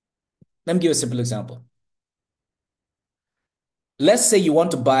 Let me give you a simple example. Let's say you want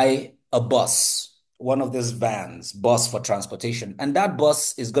to buy a bus, one of these vans, bus for transportation, and that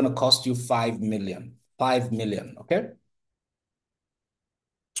bus is going to cost you 5 million. 5 million, okay?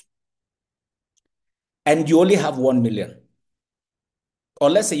 And you only have 1 million.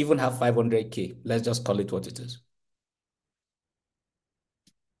 Or let's say you even have 500K. Let's just call it what it is.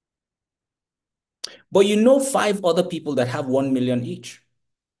 But you know five other people that have 1 million each.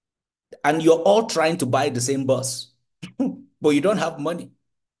 And you're all trying to buy the same bus, but you don't have money.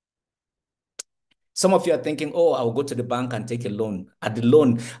 Some of you are thinking, oh, I'll go to the bank and take a loan. At the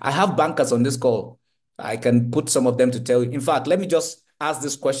loan, I have bankers on this call. I can put some of them to tell you. In fact, let me just ask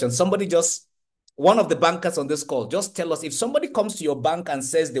this question. One of the bankers on this call, just tell us if somebody comes to your bank and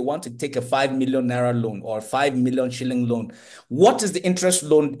says they want to take a 5 million naira loan or 5 million shilling loan, what is the interest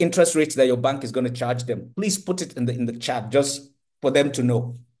rate that your bank is going to charge them? Please put it in the chat just for them to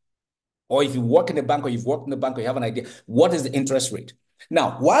know. Or if you work in a bank or you've worked in a bank or you have an idea, what is the interest rate?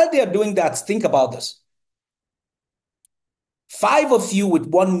 Now, while they are doing that, think about this. Five of you with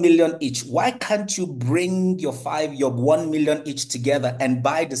 1 million each. Why can't you bring your 1 million each together and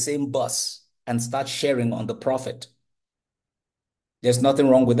buy the same bus and start sharing on the profit? There's nothing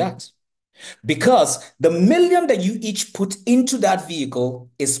wrong with that. Because the million that you each put into that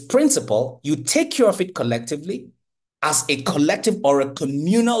vehicle is principal. You take care of it collectively as a collective or a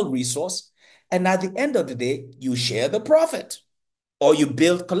communal resource. And at the end of the day, you share the profit or you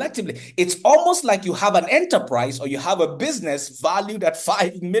build collectively. It's almost like you have an enterprise or you have a business valued at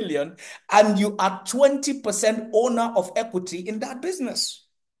 5 million and you are 20% owner of equity in that business.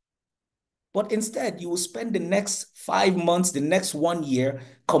 But instead, you will spend the next 5 months, the next 1 year,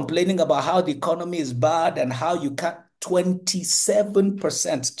 complaining about how the economy is bad and how you can't.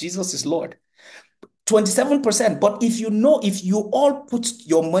 27%. Jesus is Lord. 27%. But if you all put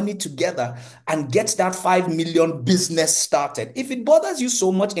your money together and get that 5 million business started, if it bothers you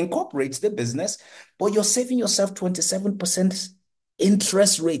so much, incorporate the business, but you're saving yourself 27%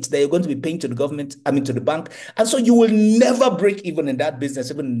 interest rate that you're going to be paying to the government, to the bank. And so you will never break even in that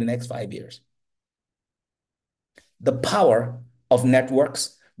business, even in the next 5 years. The power of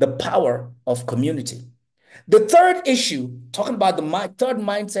networks, the power of community. The third issue, talking about the third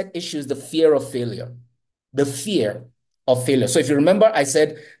mindset issue, is the fear of failure. The fear of failure. So if you remember, I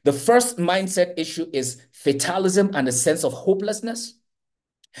said the first mindset issue is fatalism and a sense of hopelessness.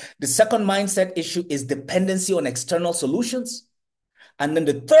 The second mindset issue is dependency on external solutions. And then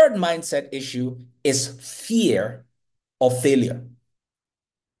the third mindset issue is fear of failure.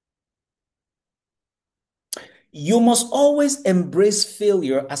 You must always embrace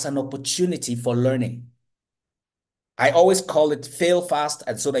failure as an opportunity for learning. I always call it fail fast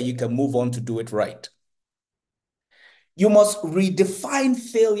and so that you can move on to do it right. You must redefine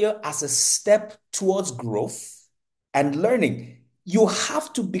failure as a step towards growth and learning. You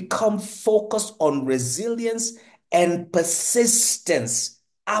have to become focused on resilience and persistence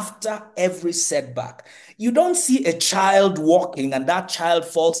after every setback. You don't see a child walking and that child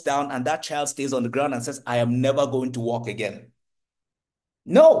falls down and that child stays on the ground and says, I am never going to walk again.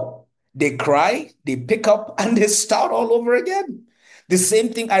 No, they cry, they pick up, and they start all over again. The same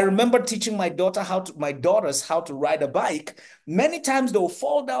thing, I remember teaching my daughters how to ride a bike. Many times they will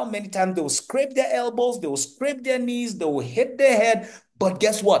fall down, many times they will scrape their elbows, they will scrape their knees, they will hit their head. But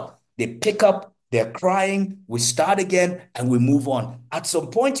guess what? They pick up, they're crying, we start again, and we move on. At some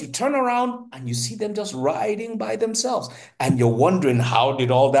point, you turn around and you see them just riding by themselves. And you're wondering, how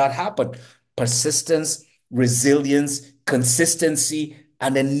did all that happen? Persistence, resilience, consistency,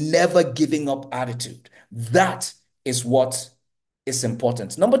 and a never giving up attitude. That is what is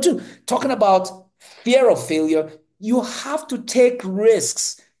important. Number two, talking about fear of failure, you have to take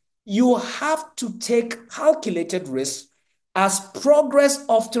risks. You have to take calculated risks, as progress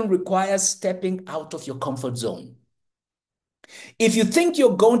often requires stepping out of your comfort zone. If you think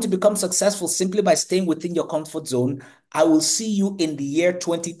you're going to become successful simply by staying within your comfort zone, I will see you in the year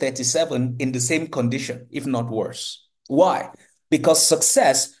 2037 in the same condition, if not worse. Why? Because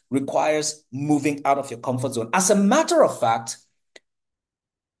success requires moving out of your comfort zone. As a matter of fact,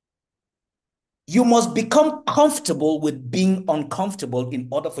 you must become comfortable with being uncomfortable in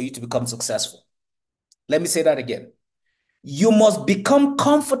order for you to become successful. Let me say that again. You must become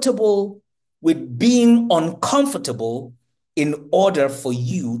comfortable with being uncomfortable in order for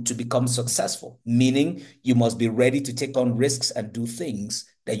you to become successful, meaning you must be ready to take on risks and do things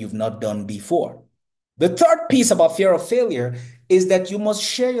that you've not done before. The third piece about fear of failure is that you must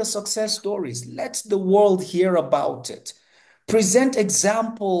share your success stories. Let the world hear about it. Present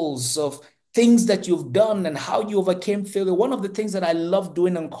examples of things that you've done and how you overcame failure. One of the things that I love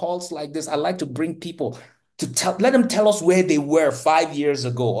doing on calls like this, I like to bring people to let them tell us where they were 5 years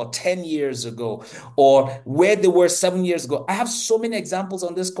ago or 10 years ago or where they were 7 years ago. I have so many examples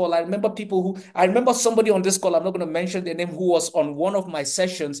on this call. I remember somebody on this call, I'm not going to mention their name, who was on one of my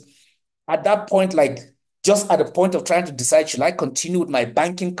sessions at that point, like just at the point of trying to decide, should I continue with my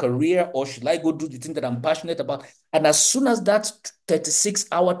banking career or should I go do the thing that I'm passionate about? And as soon as that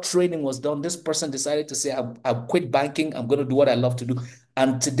 36-hour training was done, this person decided to say, I've quit banking. I'm going to do what I love to do.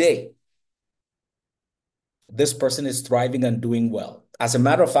 And today, this person is thriving and doing well. As a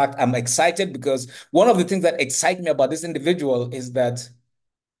matter of fact, I'm excited because one of the things that excite me about this individual is that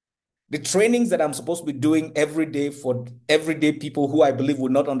the trainings that I'm supposed to be doing every day for everyday people who I believe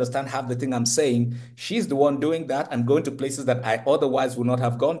would not understand half the thing I'm saying, she's the one doing that and going to places that I otherwise would not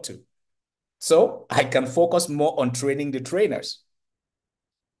have gone to. So I can focus more on training the trainers.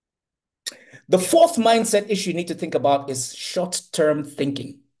 The fourth mindset issue you need to think about is short-term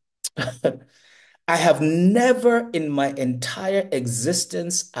thinking. I have never in my entire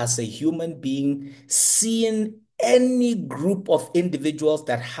existence as a human being seen any group of individuals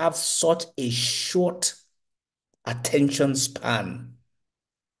that have such a short attention span.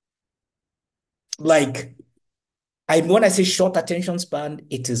 Like, when I say short attention span,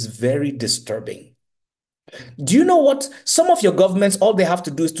 it is very disturbing. Do you know what? Some of your governments, all they have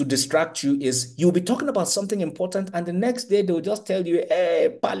to do is to distract you is you'll be talking about something important, and the next day they'll just tell you,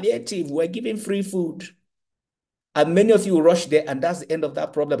 hey, palliative, we're giving free food. And many of you will rush there, and that's the end of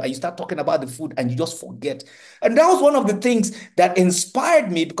that problem. And you start talking about the food and you just forget. And that was one of the things that inspired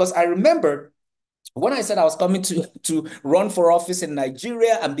me because I remember when I said I was coming to run for office in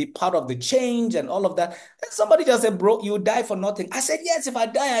Nigeria and be part of the change and all of that, and somebody just said, bro, you die for nothing. I said, yes, if I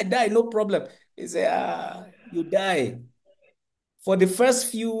die, I die, no problem. He said, you die. For the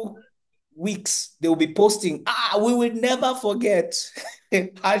first few weeks, they will be posting, we will never forget.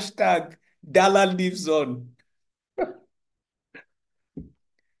 Hashtag Dala lives on.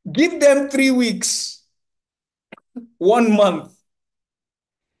 Give them 3 weeks, 1 month.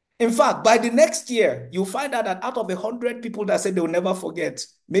 In fact, by the next year, you'll find out that out of 100 people that said they'll never forget,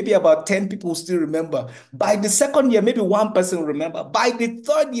 maybe about 10 people will still remember. By the second year, maybe one person will remember. By the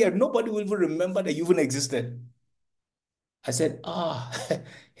third year, nobody will even remember that you even existed. I said,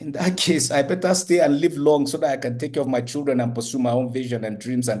 in that case, I better stay and live long so that I can take care of my children and pursue my own vision and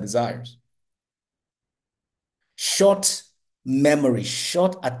dreams and desires. Short memory,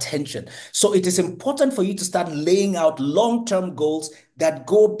 short attention. So it is important for you to start laying out long-term goals that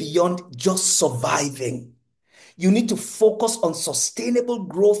go beyond just surviving. You need to focus on sustainable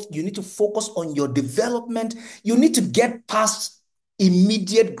growth. You need to focus on your development. You need to get past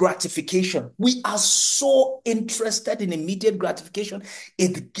immediate gratification. We are so interested in immediate gratification.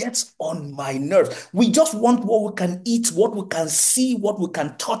 It gets on my nerves. We just want what we can eat, what we can see, what we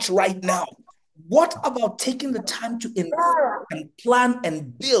can touch right now. What about taking the time to invest and plan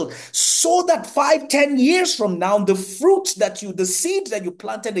and build so that 5, 10 years from now, the seeds that you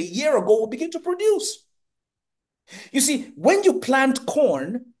planted a year ago will begin to produce? You see, when you plant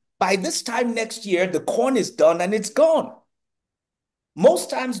corn, by this time next year, the corn is done and it's gone. Most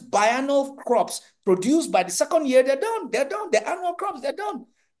times, biennial crops produced by the second year, they're done. They're done. The annual crops, they're done.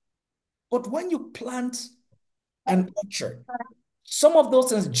 But when you plant an orchard, some of those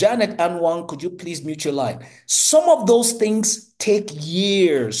things, Janet and Wang, could you please mute your line? Some of those things take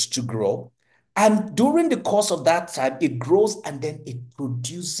years to grow. And during the course of that time, it grows and then it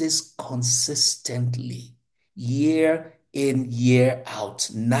produces consistently, year in, year out,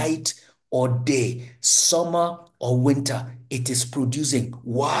 night or day, summer or winter. It is producing.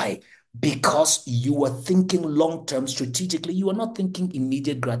 Why? Because you are thinking long-term strategically. You are not thinking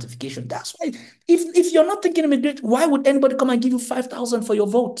immediate gratification. That's why if you're not thinking immediate, why would anybody come and give you 5,000 for your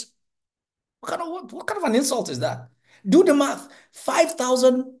vote? What kind of an insult is that? Do the math.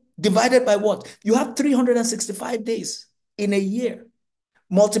 5,000 divided by what? You have 365 days in a year.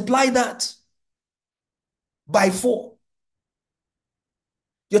 Multiply that by 4.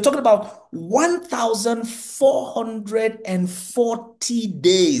 You're talking about 1,440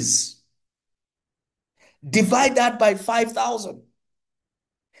 days. Divide that by 5,000.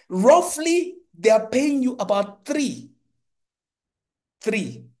 Roughly, they are paying you about three,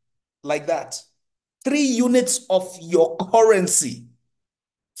 like that. 3 units of your currency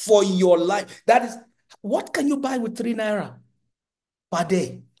for your life. That is, what can you buy with 3 naira per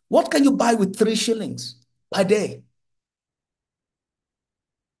day? What can you buy with 3 shillings per day?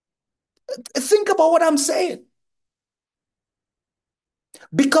 Think about what I'm saying.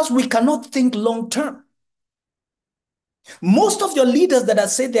 Because we cannot think long term. Most of your leaders that are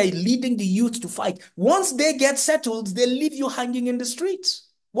say they're leading the youth to fight, once they get settled, they leave you hanging in the streets.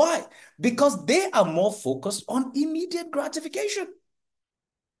 Why? Because they are more focused on immediate gratification.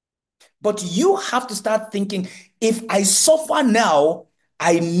 But you have to start thinking, if I suffer now,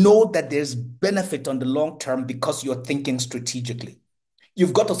 I know that there's benefit on the long term because you're thinking strategically.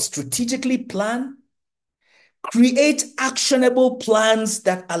 You've got to strategically plan, create actionable plans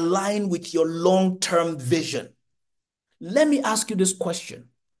that align with your long-term vision. Let me ask you this question.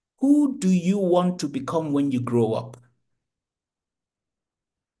 Who do you want to become when you grow up?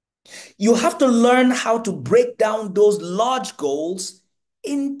 You have to learn how to break down those large goals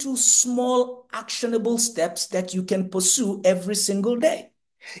into small, actionable steps that you can pursue every single day.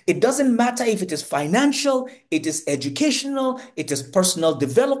 It doesn't matter if it is financial, it is educational, it is personal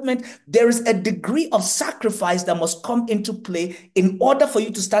development. There is a degree of sacrifice that must come into play in order for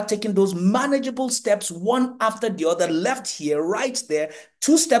you to start taking those manageable steps, one after the other, left here, right there,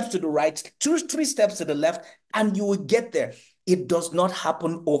 2 steps to the right, 3 steps to the left, and you will get there. It does not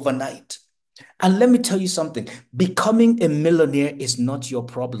happen overnight. And let me tell you something, becoming a millionaire is not your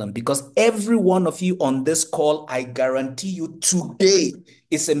problem because every one of you on this call, I guarantee you today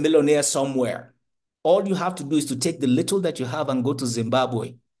is a millionaire somewhere. All you have to do is to take the little that you have and go to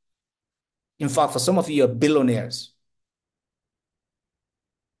Zimbabwe. In fact, for some of you, you're billionaires.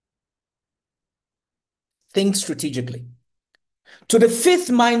 Think strategically. To the fifth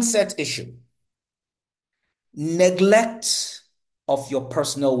mindset issue, neglect of your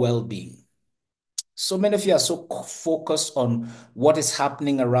personal well-being. So many of you are so focused on what is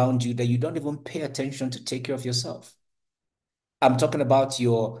happening around you that you don't even pay attention to take care of yourself. I'm talking about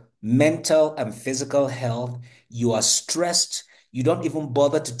your mental and physical health. You are stressed. You don't even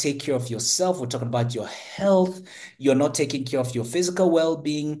bother to take care of yourself. We're talking about your health. You're not taking care of your physical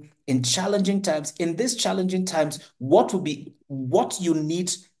well-being in challenging times. In these challenging times, what you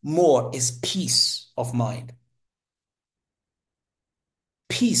need more is peace of mind.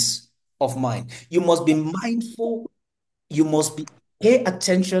 Peace of mind. You must be mindful. You must be pay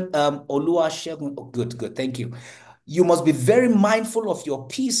attention. Oluwasegun. Oh, good, good. Thank you. You must be very mindful of your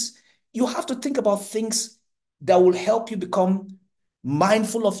peace. You have to think about things that will help you become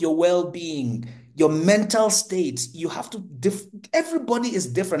mindful of your well-being, your mental state. You have to, everybody is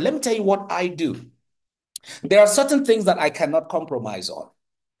different. Let me tell you what I do. There are certain things that I cannot compromise on.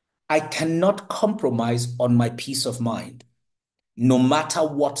 I cannot compromise on my peace of mind, no matter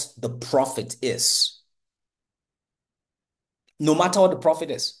what the profit is. No matter what the profit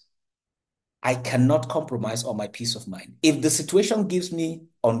is. I cannot compromise on my peace of mind. If the situation gives me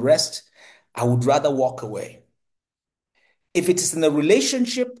unrest, I would rather walk away. If it is in a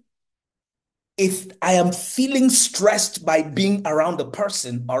relationship, if I am feeling stressed by being around a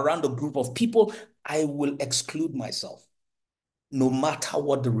person or around a group of people, I will exclude myself, no matter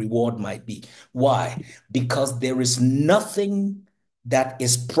what the reward might be. Why? Because there is nothing that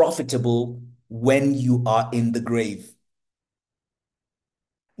is profitable when you are in the grave.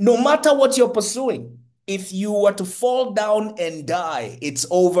 No matter what you're pursuing, if you were to fall down and die, it's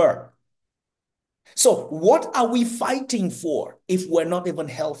over. So, what are we fighting for if we're not even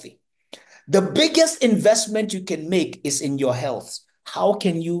healthy? The biggest investment you can make is in your health. How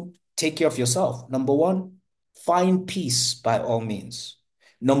can you take care of yourself? Number one, find peace by all means.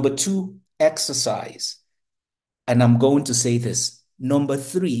 Number two, exercise. And I'm going to say this. Number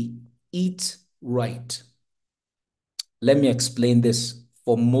three, eat right. Let me explain this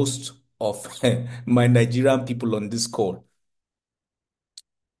for most of my Nigerian people on this call.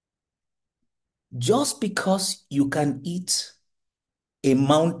 Just because you can eat a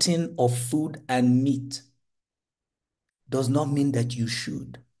mountain of food and meat does not mean that you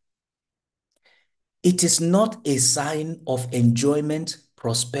should. It is not a sign of enjoyment,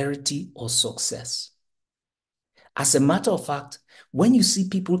 prosperity, or success. As a matter of fact, when you see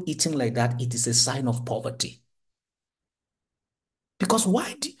people eating like that, it is a sign of poverty. Because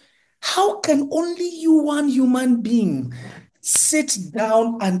how can only you, one human being, sit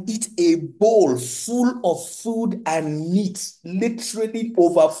down and eat a bowl full of food and meat, literally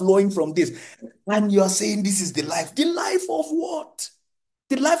overflowing from this? And you're saying this is the life. The life of what?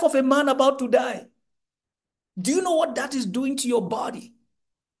 The life of a man about to die. Do you know what that is doing to your body?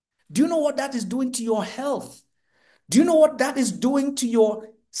 Do you know what that is doing to your health? Do you know what that is doing to your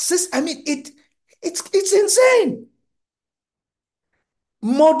system? I mean, It's insane.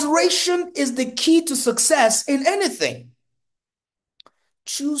 Moderation is the key to success in anything.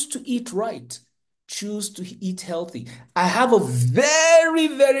 Choose to eat right. Choose to eat healthy. I have a very,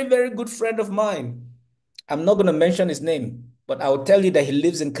 very, very good friend of mine. I'm not going to mention his name, but I'll tell you that he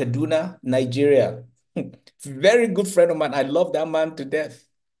lives in Kaduna, Nigeria. Very good friend of mine. I love that man to death.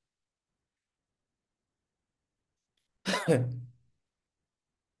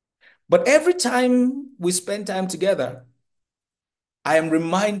 But every time we spend time together, I am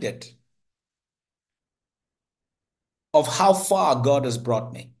reminded of how far God has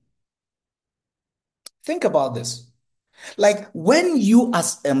brought me. Think about this. Like when you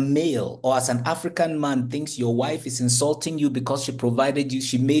as a male or as an African man thinks your wife is insulting you because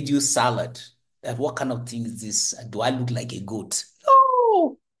she made you salad. Like, what kind of thing is this? Do I look like a goat?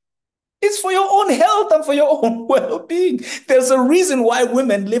 No, it's for your own health and for your own well-being. There's a reason why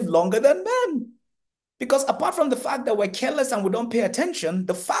women live longer than men. Because apart from the fact that we're careless and we don't pay attention,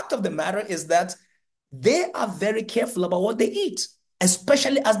 the fact of the matter is that they are very careful about what they eat,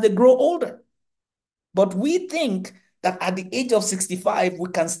 especially as they grow older. But we think that at the age of 65, we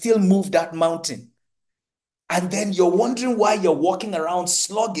can still move that mountain. And then you're wondering why you're walking around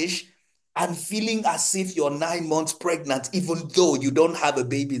sluggish and feeling as if you're 9 months pregnant, even though you don't have a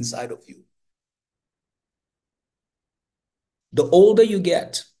baby inside of you. The older you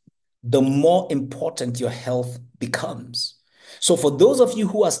get, the more important your health becomes. So, for those of you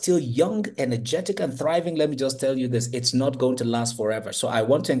who are still young, energetic, and thriving, let me just tell you this, it's not going to last forever. So, I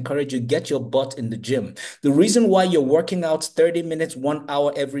want to encourage you, get your butt in the gym. The reason why you're working out 30 minutes, 1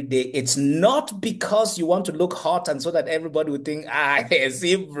 hour every day, it's not because you want to look hot and so that everybody would think,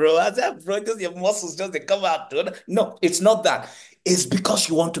 see, bro, I said, bro, just your muscles just they come out, dude. No, it's not that. It's because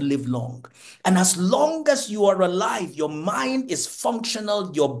you want to live long. And as long as you are alive, your mind is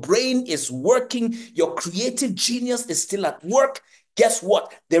functional, your brain is working, your creative genius is still at work. Guess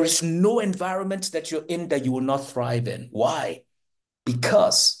what? There is no environment that you're in that you will not thrive in. Why?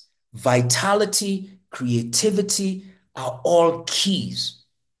 Because vitality, creativity are all keys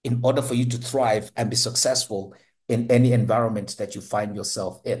in order for you to thrive and be successful in any environment that you find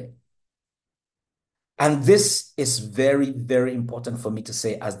yourself in. And this is very, very important for me to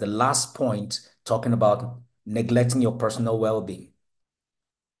say as the last point, talking about neglecting your personal well-being.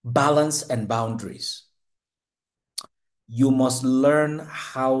 Balance and boundaries. You must learn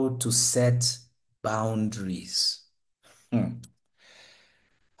how to set boundaries. Hmm.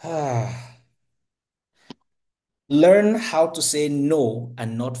 Learn how to say no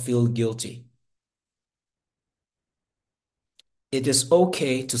and not feel guilty. It is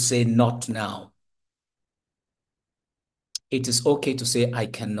okay to say not now. It is okay to say I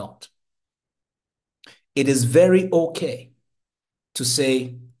cannot. It is very okay to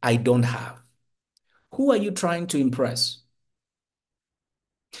say I don't have. Who are you trying to impress?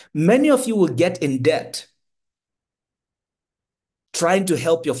 Many of you will get in debt trying to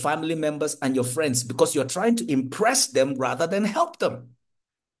help your family members and your friends because you're trying to impress them rather than help them.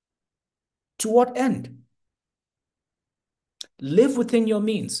 To what end? Live within your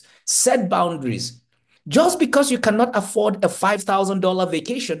means. Set boundaries. Just because you cannot afford a $5,000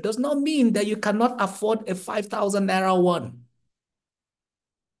 vacation does not mean that you cannot afford a 5,000 naira one.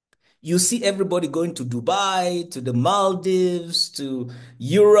 You see everybody going to Dubai, to the Maldives, to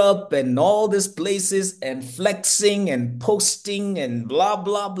Europe, and all these places and flexing and posting and blah,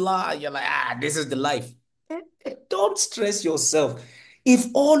 blah, blah. You're like, this is the life. Don't stress yourself. If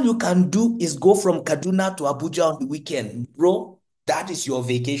all you can do is go from Kaduna to Abuja on the weekend, bro, that is your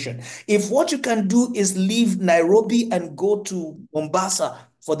vacation. If what you can do is leave Nairobi and go to Mombasa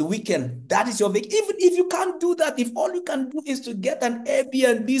for the weekend, that is your vacation. Even if you can't do that, if all you can do is to get an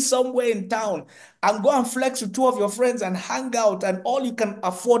Airbnb somewhere in town and go and flex with two of your friends and hang out, and all you can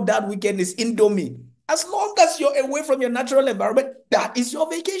afford that weekend is Indomie. As long as you're away from your natural environment, that is your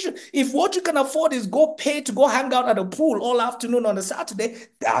vacation. If what you can afford is go pay to go hang out at a pool all afternoon on a Saturday,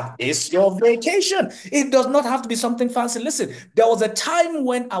 that is your vacation. It does not have to be something fancy. Listen, there was a time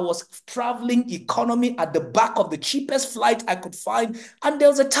when I was traveling economy at the back of the cheapest flight I could find, and there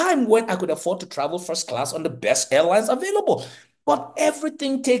was a time when I could afford to travel first class on the best airlines available. But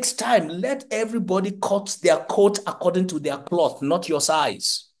everything takes time. Let everybody cut their coat according to their cloth, not your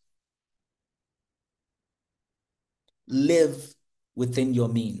size. Live within your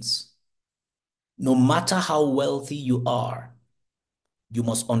means. No matter how wealthy you are, you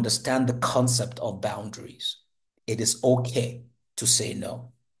must understand the concept of boundaries. It is okay to say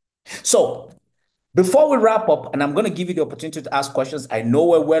no. So, before we wrap up, and I'm going to give you the opportunity to ask questions, I know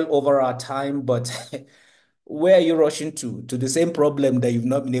we're well over our time, but Where are you rushing to? To the same problem that you've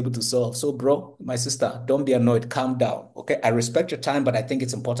not been able to solve. So, bro, my sister, don't be annoyed. Calm down. Okay. I respect your time, but I think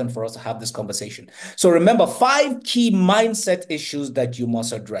it's important for us to have this conversation. So remember, 5 key mindset issues that you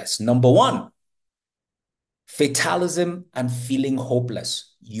must address. Number one, fatalism and feeling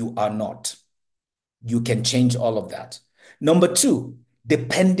hopeless. You are not. You can change all of that. Number two,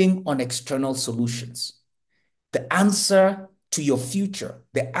 depending on external solutions. The answer to your future,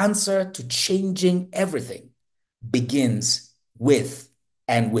 the answer to changing everything begins with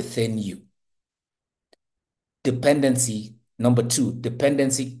and within you. Dependency, number two,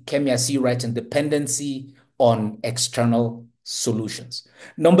 dependency, Kemi, I see you writing dependency on external solutions.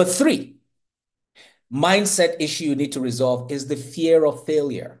 Number three, mindset issue you need to resolve is the fear of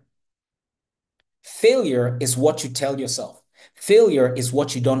failure. Failure is what you tell yourself. Failure is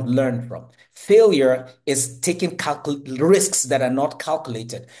what you don't learn from. Failure is taking risks that are not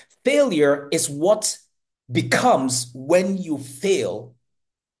calculated. Failure is what becomes when you fail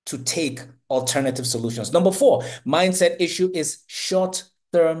to take alternative solutions. Number four, mindset issue is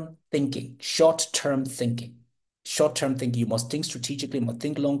short-term thinking. Short-term thinking. Short-term thinking. You must think strategically, you must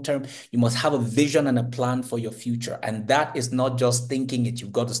think long-term. You must have a vision and a plan for your future. And that is not just thinking it.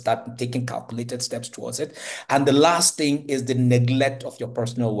 You've got to start taking calculated steps towards it. And the last thing is the neglect of your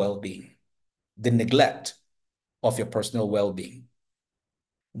personal well-being. The neglect of your personal well-being.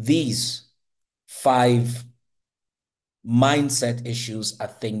 These 5 mindset issues are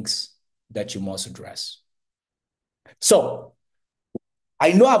things that you must address. So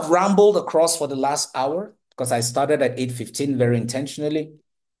I know I've rambled across for the last hour because I started at 8:15 very intentionally.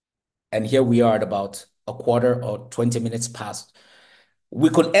 And here we are at about a quarter or 20 minutes past. We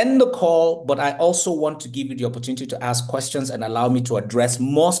could end the call, but I also want to give you the opportunity to ask questions and allow me to address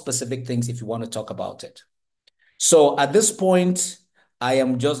more specific things if you want to talk about it. So at this point, I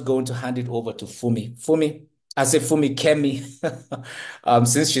am just going to hand it over to Fumi. Fumi, I say Fumi Kemi,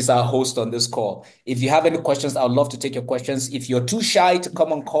 since she's our host on this call. If you have any questions, I would love to take your questions. If you're too shy to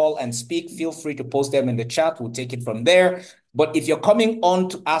come on call and speak, feel free to post them in the chat. We'll take it from there. But if you're coming on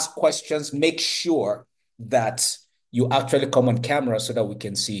to ask questions, make sure that you actually come on camera so that we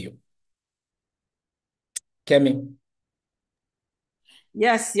can see you. Kemi.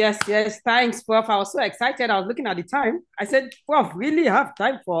 Yes, yes, yes. Thanks, Prof. I was so excited. I was looking at the time. I said, Prof, really have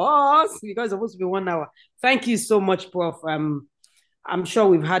time for us? Because it's supposed to be 1 hour. Thank you so much, Prof. I'm sure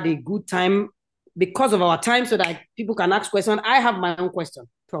we've had a good time because of our time so that people can ask questions. I have my own question,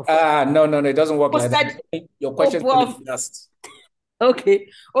 Prof. No, it doesn't work like that. Your question Prof. is asked. Okay,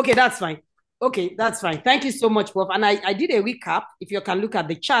 that's fine. Okay, that's fine. Thank you so much, Prof. And I did a recap. If you can look at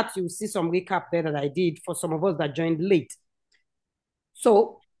the chat, you'll see some recap there that I did for some of us that joined late.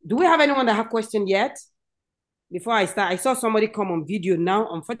 So, do we have anyone that have question yet? Before I start, I saw somebody come on video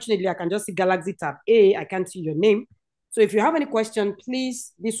now. Unfortunately, I can just see Galaxy tab A. I can't see your name. So if you have any question,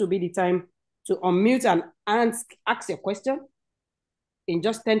 please, this will be the time to unmute and ask your question in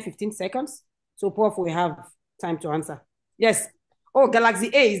just 10, 15 seconds. So, Prof, we have time to answer. Yes. Oh,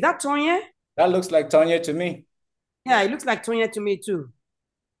 Galaxy A, is that Tonya? That looks like Tonya to me. Yeah, it looks like Tonya to me too.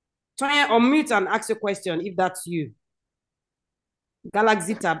 Tonya, unmute and ask your question if that's you.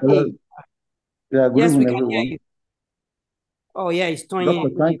 Galaxy tab Hello. A. Yeah, good Yes, we evening, can everyone. hear you. Oh, yeah, it's Tonya.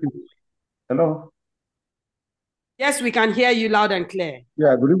 Doctor, thank you. Hello. Yes, we can hear you loud and clear.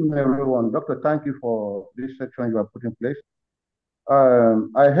 Yeah, good evening, everyone. Doctor, thank you for this section you have put in place.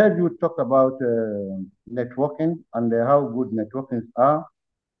 I heard you talk about networking and how good networkings are.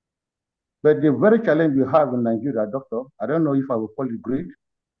 But the very challenge we have in Nigeria, doctor, I don't know if I will call it greed.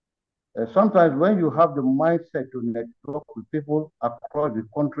 Sometimes when you have the mindset to network with people across the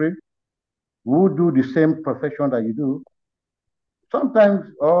country who do the same profession that you do, sometimes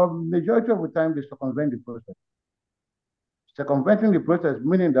or majority of the time they circumvent the process. Circumventing the process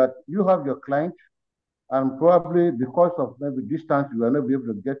meaning that you have your client and probably because of maybe distance, you will not be able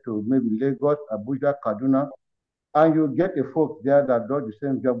to get to maybe Lagos, Abuja, Kaduna, and you get a folk there that does the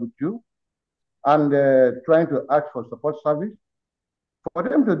same job with you and trying to ask for support service. For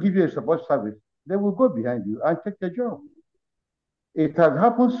them to give you a support service, they will go behind you and take the job. It has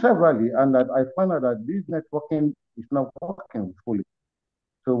happened severally, and that I find out that this networking is not working fully.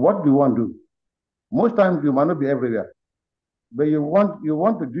 So what do you want to do? Most times you might not be everywhere, but you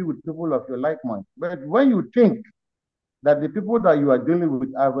want to deal with people of your like mind. But when you think that the people that you are dealing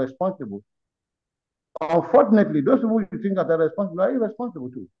with are responsible, unfortunately, those people you think that are responsible are irresponsible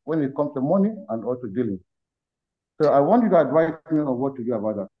too when it comes to money and also dealing. So I want you to advise me on what to do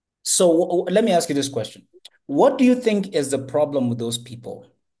about that. So let me ask you this question. What do you think is the problem with those people?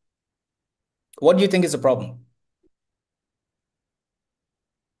 What do you think is the problem?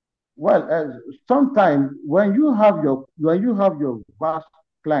 Well, sometimes when you have your vast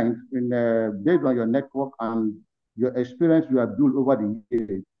clients in based on your network and your experience you have built over the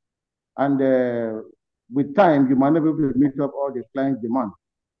years, and with time you might not be able to meet up all the clients' demand.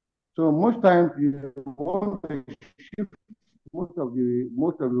 So most times you want to shift most of the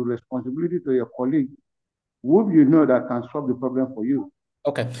responsibility to your colleague, who you know that can solve the problem for you,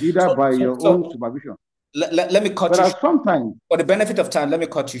 Okay. either So, by so, your own so supervision. let me cut But you at short. sometimes, For the benefit of time, let me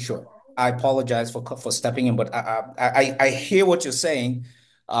cut you short. I apologize for stepping in, but I hear what you're saying.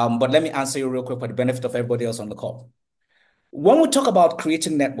 But let me answer you real quick for the benefit of everybody else on the call. When we talk about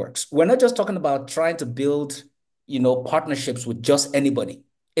creating networks, we're not just talking about trying to build, partnerships with just anybody.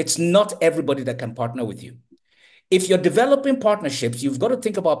 It's not everybody that can partner with you. If you're developing partnerships, you've got to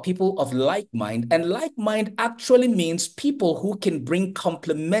think about people of like mind, and like mind actually means people who can bring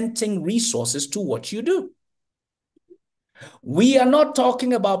complementing resources to what you do. We are not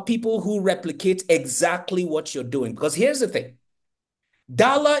talking about people who replicate exactly what you're doing, because here's the thing.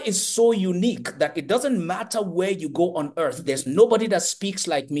 Dala is so unique that it doesn't matter where you go on earth. There's nobody that speaks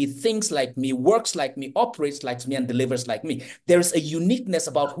like me, thinks like me, works like me, operates like me, and delivers like me. There's a uniqueness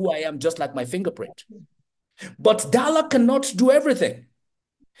about who I am, just like my fingerprint. But Dala cannot do everything.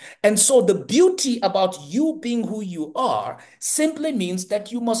 And so the beauty about you being who you are simply means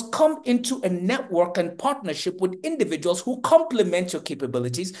that you must come into a network and partnership with individuals who complement your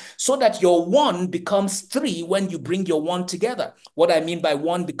capabilities so that your one becomes three when you bring your one together. What I mean by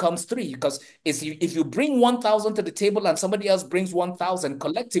one becomes three, because if you bring 1,000 to the table and somebody else brings 1,000,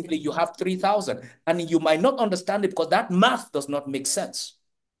 collectively you have 3,000. And you might not understand it because that math does not make sense.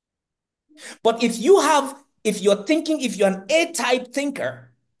 But if you're an A-type thinker,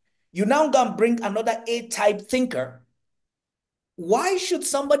 you now go and bring another A-type thinker. Why should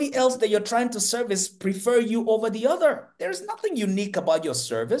somebody else that you're trying to service prefer you over the other? There's nothing unique about your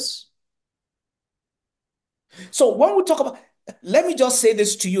service. So when we talk about, let me just say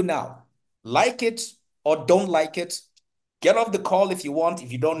this to you now. Like it or don't like it, get off the call if you want,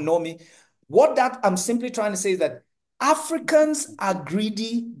 if you don't know me. What that I'm simply trying to say is that Africans are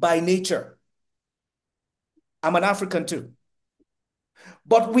greedy by nature. I'm an African too.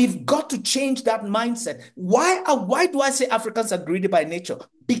 But we've got to change that mindset. Why do I say Africans are greedy by nature?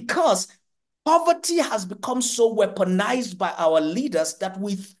 Because poverty has become so weaponized by our leaders that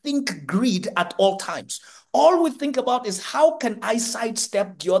we think greed at all times. All we think about is how can I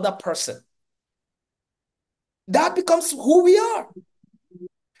sidestep the other person? That becomes who we are.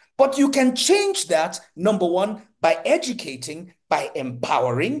 But you can change that, number one, by educating, by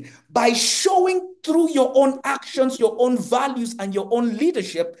empowering, by showing through your own actions, your own values, and your own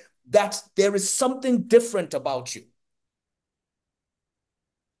leadership that there is something different about you.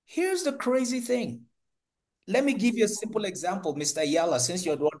 Here's the crazy thing. Let me give you a simple example, Mr. Yala, since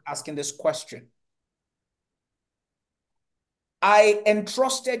you're the one asking this question. I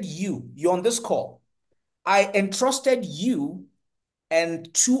entrusted you, you're on this call. I entrusted you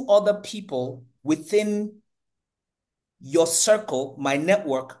and two other people within your circle, my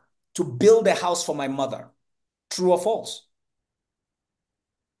network, to build a house for my mother. True or false?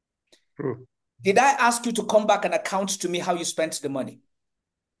 True. Did I ask you to come back and account to me how you spent the money?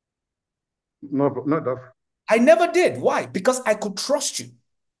 No, not that. I never did. Why? Because I could trust you.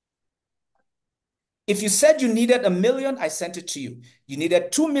 If you said you needed 1 million, I sent it to you. You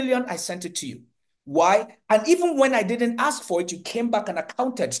needed 2 million, I sent it to you. Why? And even when I didn't ask for it, you came back and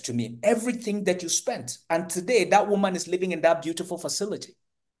accounted to me everything that you spent. And today, that woman is living in that beautiful facility.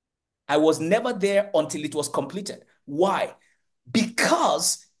 I was never there until it was completed. Why?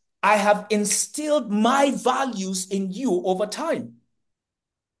 Because I have instilled my values in you over time.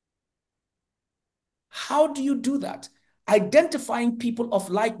 How do you do that? Identifying people of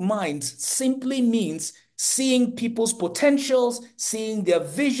like minds simply means seeing people's potentials, seeing their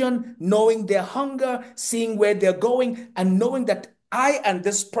vision, knowing their hunger, seeing where they're going, and knowing that I and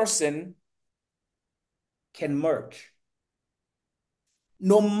this person can merge.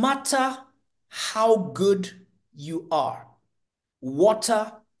 No matter how good you are,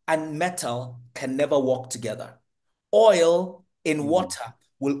 water and metal can never work together. Oil in water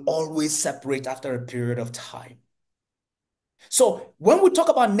will always separate after a period of time. So when we talk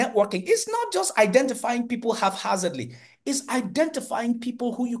about networking, it's not just identifying people haphazardly. It's identifying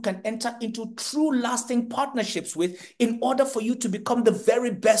people who you can enter into true lasting partnerships with in order for you to become the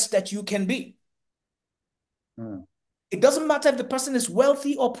very best that you can be. Mm. It doesn't matter if the person is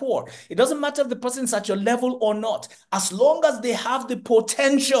wealthy or poor. It doesn't matter if the person is at your level or not. As long as they have the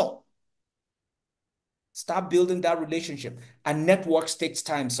potential, start building that relationship. And networks takes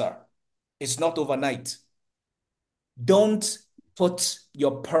time, sir. It's not overnight. Don't put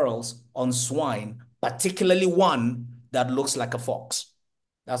your pearls on swine, particularly one that looks like a fox.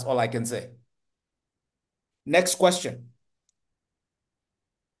 That's all I can say. Next question.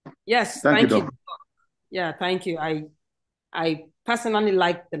 Yes, Thank you, thank you. Doc. Yeah, thank you. I personally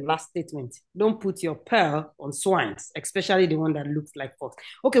like the last statement. Don't put your pearl on swines, especially the one that looks like fox.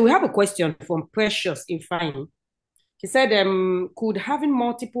 Okay, we have a question from Precious Ifeanyi. He said, could having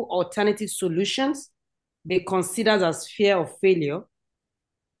multiple alternative solutions be considered as fear of failure?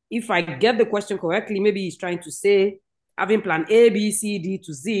 If I get the question correctly, maybe he's trying to say having plan A, B, C, D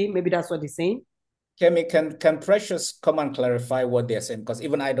to Z. Maybe that's what he's saying. Kemi, can Precious come and clarify what they're saying? Because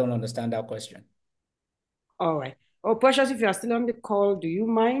even I don't understand that question. All right. Oh, Precious, if you are still on the call, do you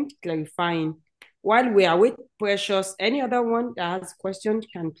mind clarifying? While we are with Precious, any other one that has a question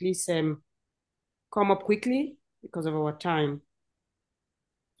can please come up quickly because of our time.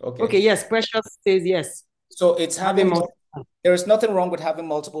 Okay. Okay, yes, Precious says yes. So it's Having having, multiple. there is nothing wrong with having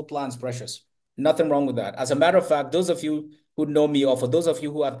multiple plans, Precious. Nothing wrong with that. As a matter of fact, those of you who know me, or for those of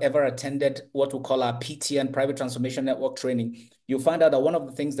you who have ever attended what we call our PTN, Private Transformation Network training, you'll find out that one of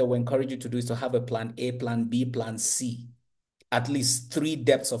the things that we encourage you to do is to have a plan A, plan B, plan C, at least 3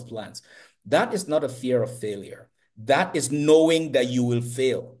 depths of plans. That is not a fear of failure. That is knowing that you will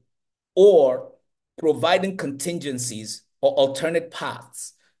fail or providing contingencies or alternate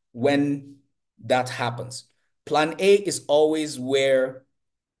paths when that happens. Plan A is always where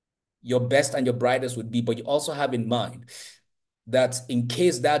your best and your brightest would be, but you also have in mind that in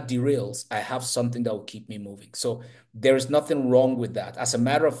case that derails, I have something that will keep me moving. So there is nothing wrong with that. As a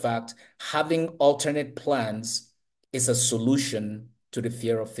matter of fact, having alternate plans is a solution to the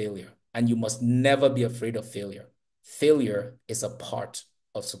fear of failure. And you must never be afraid of failure. Failure is a part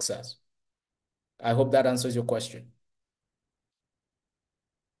of success. I hope that answers your question.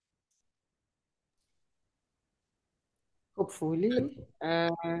 Hopefully.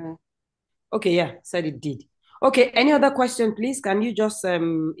 Okay, yeah, said it did. Okay, any other question, please? Can you just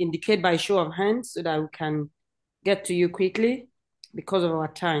indicate by show of hands so that we can get to you quickly because of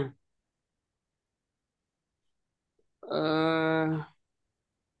our time? Oh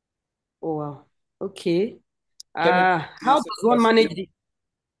wow. Okay. How does one manage the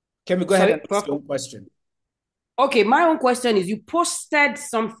Can we go ahead sorry, and ask Prof? your own question? Okay, my own question is you posted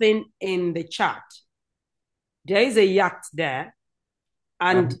something in the chat. There is a yacht there,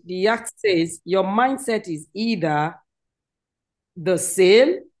 and the yacht says your mindset is either the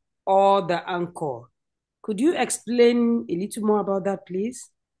sail or the anchor. Could you explain a little more about that,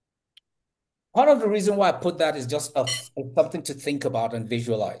 please? Part of the reason why I put that is just something to think about and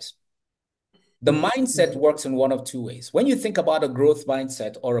visualize. The mindset works in one of two ways. When you think about a growth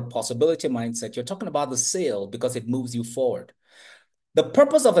mindset or a possibility mindset, you're talking about the sail because it moves you forward. The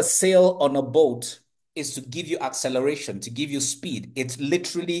purpose of a sail on a boat is to give you acceleration, to give you speed. It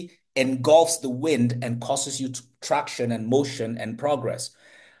literally engulfs the wind and causes you traction and motion and progress.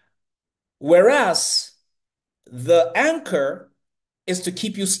 Whereas the anchor is to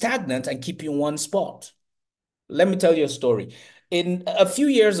keep you stagnant and keep you in one spot. Let me tell you a story. In a few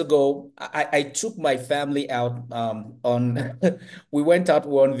years ago, I took my family out on, we went out,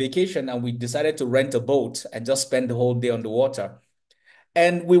 we were on vacation and we decided to rent a boat and just spend the whole day on the water.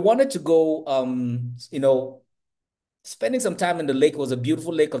 And we wanted to go, spending some time in the lake. It was a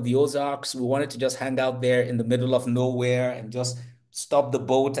beautiful lake of the Ozarks. We wanted to just hang out there in the middle of nowhere and just stop the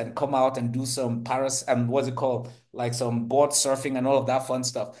boat and come out and do some paras and what's it called? Like some board surfing and all of that fun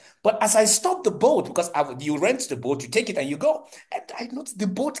stuff. But as I stopped the boat, because you rent the boat, you take it and you go, and I noticed the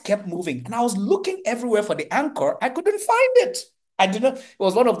boat kept moving. And I was looking everywhere for the anchor. I couldn't find it. I didn't know. It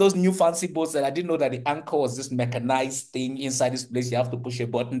was one of those new fancy boats that I didn't know that the anchor was this mechanized thing inside this place. You have to push a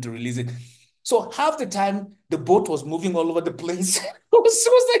button to release it. So half the time the boat was moving all over the place. it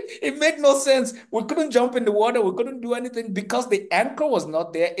was like it made no sense. We couldn't jump in the water. We couldn't do anything because the anchor was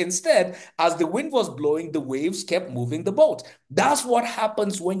not there. Instead, as the wind was blowing, the waves kept moving the boat. That's what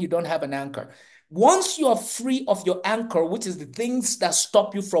happens when you don't have an anchor. Once you are free of your anchor, which is the things that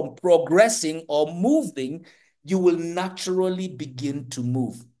stop you from progressing or moving, you will naturally begin to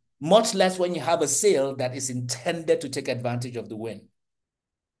move. Much less when you have a sail that is intended to take advantage of the wind.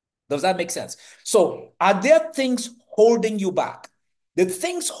 Does that make sense? So, are there things holding you back? The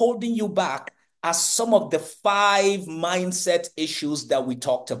things holding you back are some of the 5 mindset issues that we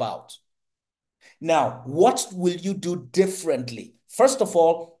talked about. Now, what will you do differently? First of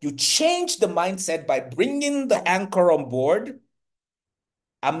all, you change the mindset by bringing the anchor on board.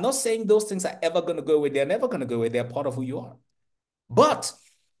 I'm not saying those things are ever going to go away. They're never going to go away. They're part of who you are. But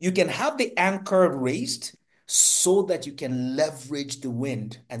you can have the anchor raised so that you can leverage the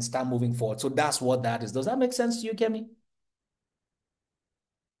wind and start moving forward. So that's what that is. Does that make sense to you, Kemi?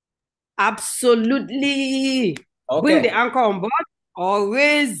 Absolutely. Bring the Okay. anchor on board.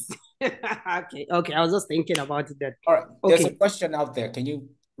 Always. Okay. Okay. I was just thinking about it then. All right. There's a Okay. question out there. Can you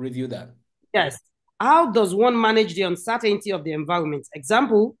review that? Yes. How does one manage the uncertainty of the environment?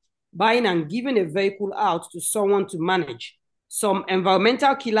 Example, buying and giving a vehicle out to someone to manage. Some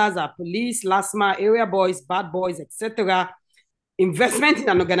environmental killers are police, LASMA, area boys, bad boys, etc. Investment in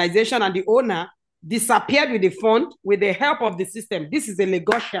an organization and the owner disappeared with the fund with the help of the system. This is a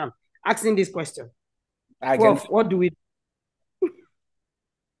Lagosian asking this question. I can. Prof, what do we do?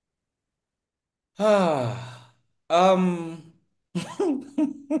 Ah, um,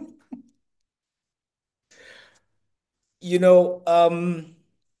 you know,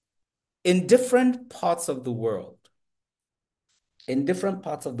 in different parts of the world,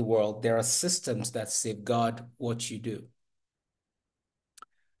 there are systems that safeguard what you do.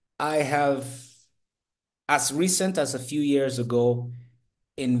 I have, as recent as a few years ago,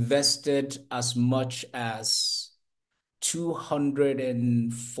 invested as much as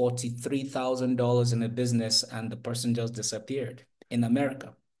 $243,000 in a business, and the person just disappeared in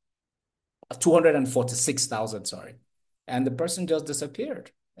America. 246,000, sorry. And the person just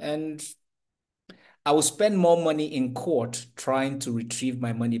disappeared. And I will spend more money in court trying to retrieve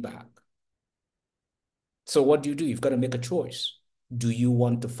my money back. So what do? You've got to make a choice. Do you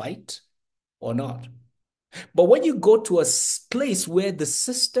want to fight or not? But when you go to a place where the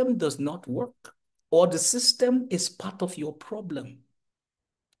system does not work or the system is part of your problem.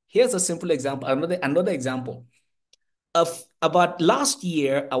 Here's a simple example, another example. About last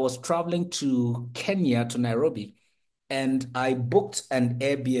year, I was traveling to Kenya, to Nairobi, and I booked an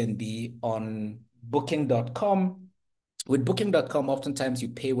Airbnb on booking.com. With booking.com, oftentimes you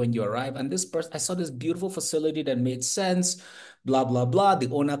pay when you arrive. And this person, I saw this beautiful facility that made sense, blah, blah, blah. The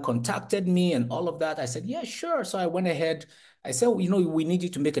owner contacted me and all of that. I said, yeah, sure. So I went ahead. I said, well, we need you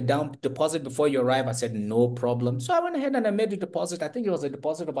to make a down deposit before you arrive. I said, no problem. So I went ahead and I made the deposit. I think it was a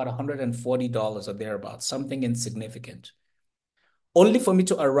deposit of about $140 or thereabouts, something insignificant, only for me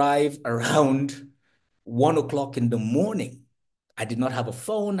to arrive around 1 o'clock in the morning. I did not have a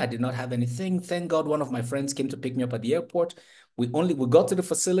phone. I did not have anything. Thank God one of my friends came to pick me up at the airport. We got to the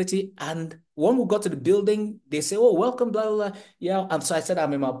facility, and when we got to the building, they say, "Oh, welcome, blah blah blah." Yeah, so I said,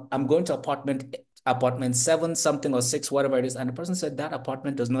 I'm going to apartment 7 something or 6, whatever it is." And the person said that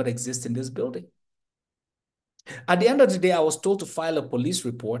apartment does not exist in this building. At the end of the day, I was told to file a police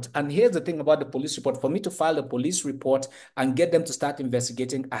report. And here's the thing about the police report. For me to file a police report and get them to start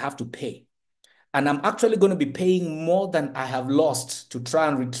investigating, I have to pay. And I'm actually going to be paying more than I have lost to try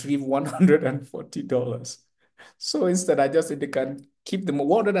and retrieve $140. So instead, I just said they can keep them.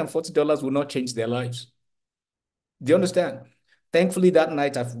 $140 will not change their lives. Do you understand? Thankfully, that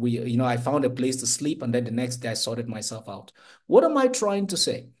night I found a place to sleep, and then the next day I sorted myself out. What am I trying to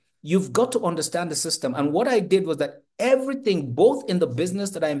say? You've got to understand the system. And what I did was that everything, both in the business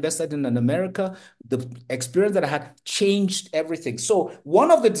that I invested in America, the experience that I had, changed everything. So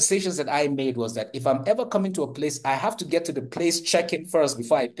one of the decisions that I made was that if I'm ever coming to a place, I have to get to the place, check in first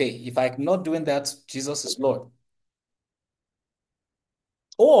before I pay. If I'm not doing that, Jesus is Lord.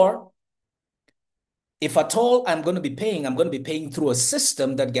 Or if at all I'm going to be paying, I'm going to be paying through a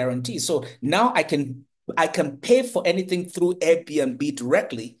system that guarantees. So now I can pay for anything through Airbnb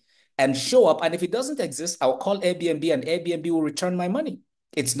directly and show up. And if it doesn't exist, I'll call Airbnb and Airbnb will return my money.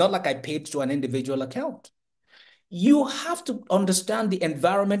 It's not like I paid to an individual account. You have to understand the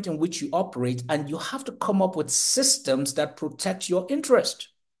environment in which you operate, and you have to come up with systems that protect your interest.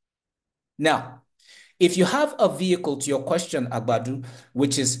 Now, if you have a vehicle, to your question, Agbadu,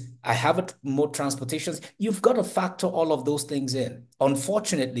 which is I have a mode transportation, you've got to factor all of those things in.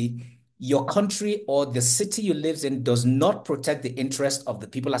 Unfortunately, your country or the city you live in does not protect the interest of the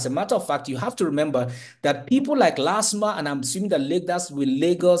people. As a matter of fact, you have to remember that people like LASMA, and I'm assuming that Lagos with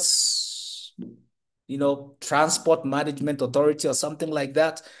Lagos, Transport Management Authority or something like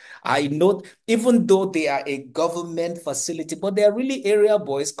that. I know, even though they are a government facility, but they're really area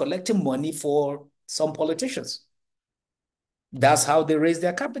boys collecting money for some politicians. That's how they raise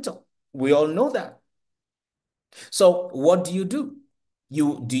their capital. We all know that. So what do?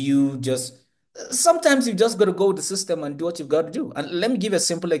 You just sometimes you just got to go with the system and do what you've got to do. And let me give a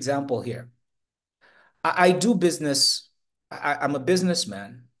simple example here. I do business. I'm a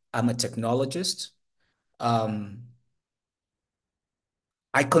businessman. I'm a technologist. Um,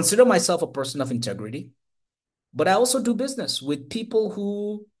 I consider myself a person of integrity, but I also do business with people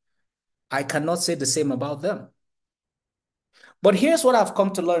who I cannot say the same about them. But here's what I've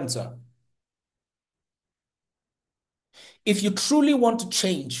come to learn, sir. If you truly want to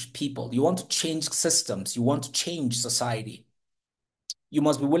change people, you want to change systems, you want to change society, you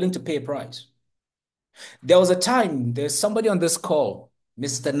must be willing to pay a price. There was a time, there's somebody on this call,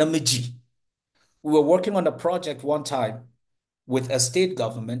 Mr. Namiji. We were working on a project one time with a state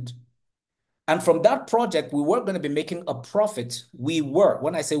government. And from that project, we were going to be making a profit. We were,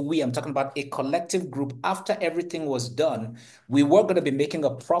 when I say we, I'm talking about a collective group. After everything was done, we were going to be making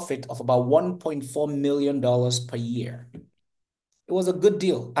a profit of about $1.4 million per year. It was a good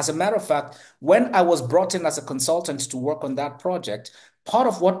deal. As a matter of fact, when I was brought in as a consultant to work on that project, part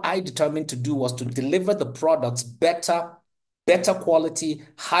of what I determined to do was to deliver the products better, better quality,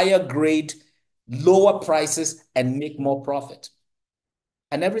 higher grade, lower prices, and make more profit.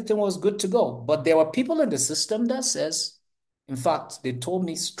 And everything was good to go. But there were people in the system that says, in fact, they told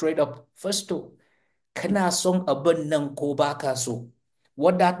me straight up, first to, kana song abundant ko baka so.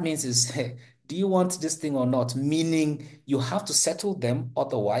 What that means is, hey, do you want this thing or not? Meaning you have to settle them,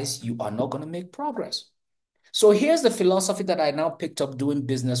 otherwise you are not going to make progress. So here's the philosophy that I now picked up doing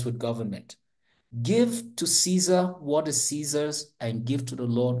business with government. Give to Caesar what is Caesar's and give to the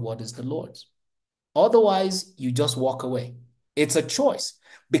Lord what is the Lord's. Otherwise, you just walk away. It's a choice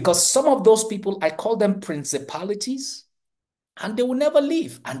because some of those people, I call them principalities, and they will never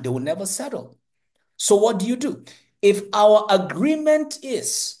leave and they will never settle. So what do you do? If our agreement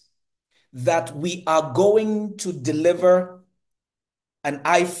is that we are going to deliver an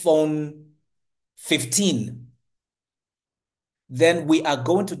iPhone 15, then we are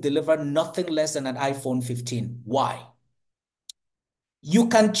going to deliver nothing less than an iPhone 15. Why? You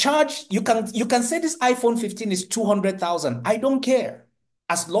can charge, you can say this iPhone 15 is 200,000. I don't care.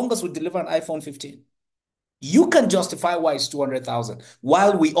 As long as we deliver an iPhone 15. You can justify why it's 200,000,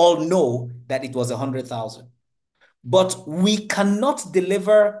 while we all know that it was 100,000. But we cannot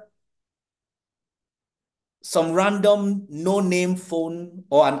deliver some random no-name phone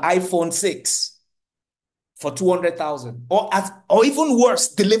or an iPhone 6 for 200,000. Or even worse,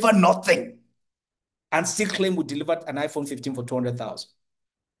 deliver nothing and still claim we delivered an iPhone 15 for 200,000.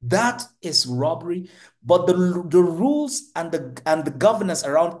 That is robbery. But the rules and the governance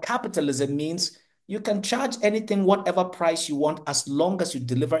around capitalism means you can charge anything, whatever price you want, as long as you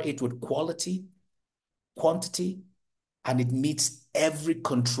deliver it with quality, quantity, and it meets every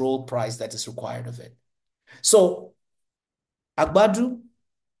control price that is required of it. So, Agbadu,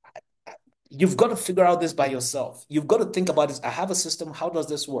 you've got to figure out this by yourself. You've got to think about this. I have a system. How does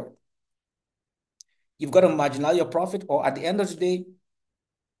this work? You've got to marginalize your profit, or at the end of the day,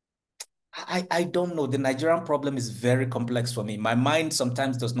 I don't know. The Nigerian problem is very complex for me. My mind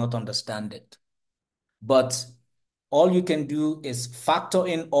sometimes does not understand it. But all you can do is factor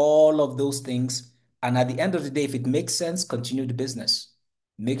in all of those things. And at the end of the day, if it makes sense, continue the business.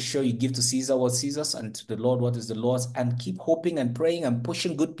 Make sure you give to Caesar what Caesar's and to the Lord what is the Lord's, and keep hoping and praying and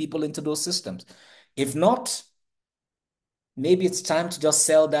pushing good people into those systems. If not, maybe it's time to just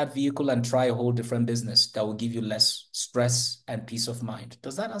sell that vehicle and try a whole different business that will give you less stress and peace of mind.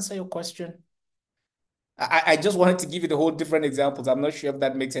 Does that answer your question? I just wanted to give you the whole different examples. I'm not sure if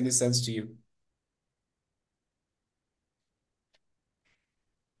that makes any sense to you.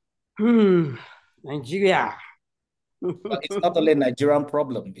 Nigeria. But it's not only a Nigerian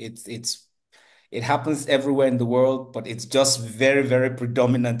problem. It happens everywhere in the world, but it's just very, very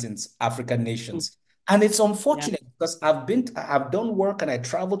predominant in African nations. And it's unfortunate because I've done work and I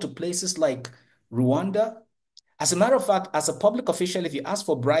travel to places like Rwanda. As a matter of fact, as a public official, if you ask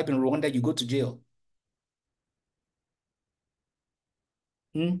for bribe in Rwanda, you go to jail.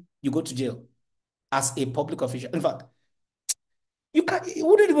 You go to jail as a public official. In fact, it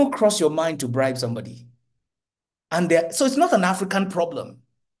wouldn't even cross your mind to bribe somebody. So it's not an African problem.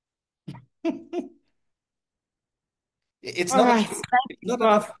 It's All not, right. it's not an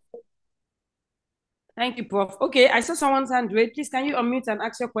African. Thank you, Prof. Okay, I saw someone's hand raised. Please, can you unmute and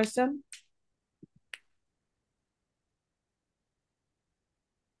ask your question?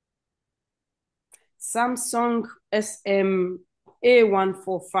 Samsung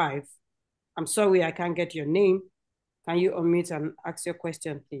SMA145. I'm sorry, I can't get your name. Can you unmute and ask your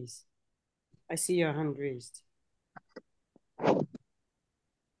question, please? I see your hand raised.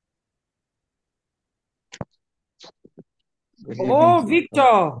 Oh,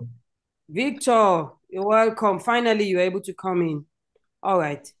 Victor. Victor, you're welcome. Finally, you're able to come in. All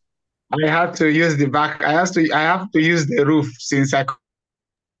right. I had to use the back. I have to use the roof since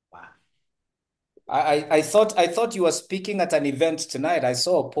I thought you were speaking at an event tonight. I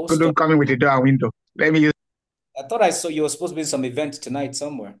saw a post. couldn't come in with the door and window. Let me use. I thought I saw you were supposed to be in some event tonight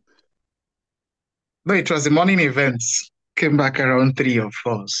somewhere. No, it was the morning events. Came back around 3 or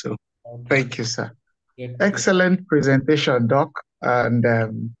 4. So Okay. thank you, sir. Good. Excellent presentation, Doc.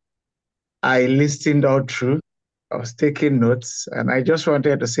 And I listened all through. I was taking notes and I just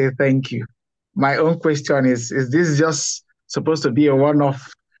wanted to say thank you. My own question is this just supposed to be a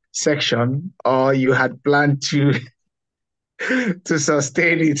one-off section or you had planned to to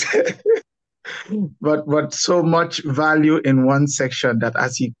sustain it? But so much value in one section that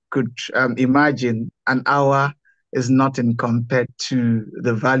as you could imagine, an hour is nothing compared to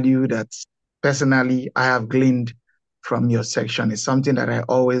the value that personally I have gleaned from your section. It's something that I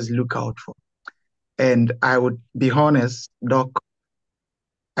always look out for. And I would be honest, Doc,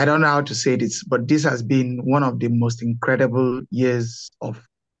 I don't know how to say this, but this has been one of the most incredible years of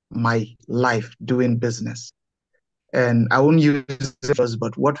my life doing business. And I won't use this,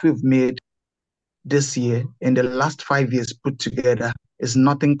 but what we've made this year in the last 5 years put together is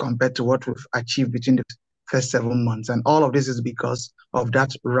nothing compared to what we've achieved between the first 7 months. And all of this is because of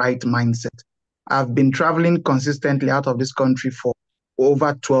that right mindset. I've been traveling consistently out of this country for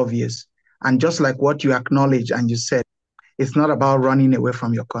over 12 years. And just like what you acknowledged and you said, it's not about running away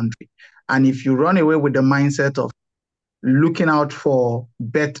from your country. And if you run away with the mindset of looking out for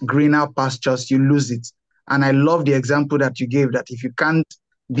greener pastures, you lose it. And I love the example that you gave that if you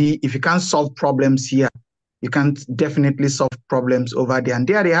can't solve problems here, you can't definitely solve problems over there. And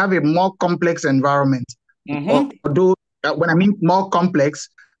there they have a more complex environment. Although when I mean more complex,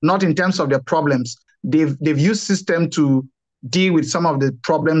 not in terms of their problems, they've used system to deal with some of the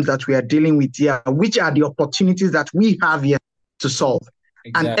problems that we are dealing with here, which are the opportunities that we have here to solve.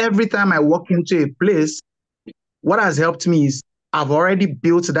 Exactly. And every time I walk into a place, what has helped me is I've already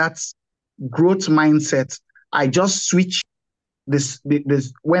built that growth mindset. I just switch this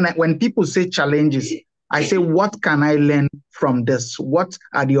when people say challenges, I say, what can I learn from this? What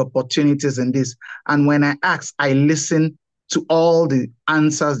are the opportunities in this? And when I ask, I listen to all the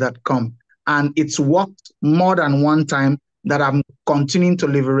answers that come. And it's worked more than one time that I'm continuing to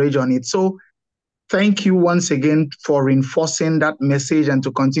leverage on it. So thank you once again for reinforcing that message and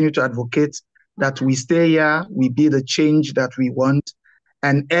to continue to advocate that we stay here, we be the change that we want,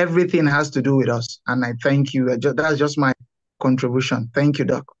 and everything has to do with us. And I thank you. That's just my contribution. Thank you,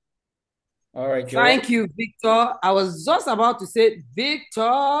 Doc. All right. Thank you, Victor. I was just about to say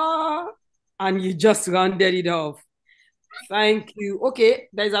Victor, and you just rounded it off. Thank you. Okay,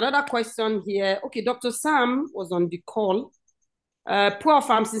 there's another question here. Okay, Dr. Sam was on the call. Prof,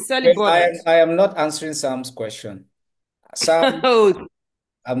 I'm sincerely bothered. I am not answering Sam's question. Sam, oh,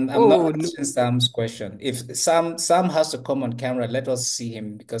 I'm not answering Sam's question. If Sam has to come on camera, let us see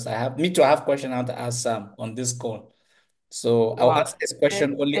him because I have question I want to ask Sam on this call. So I'll ask his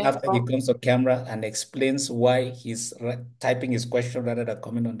question only after he comes on camera and explains why he's typing his question rather than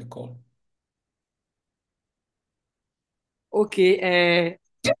coming on the call. Okay,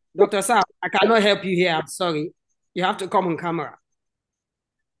 Dr. Sam, I cannot help you here. I'm sorry. You have to come on camera.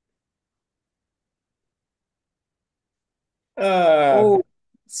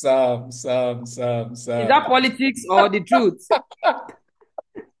 Sam. Is that politics or the truth?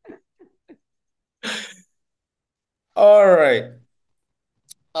 All right.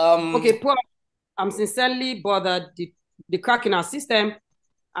 Okay, Prof, I'm sincerely bothered. The crack in our system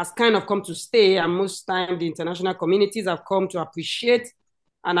has kind of come to stay, and most time the international communities have come to appreciate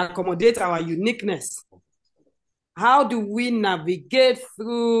and accommodate our uniqueness. How do we navigate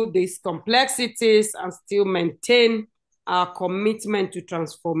through these complexities and still maintain our commitment to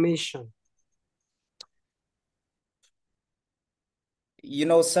transformation? You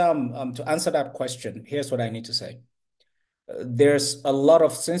know, Sam, to answer that question, here's what I need to say. There's a lot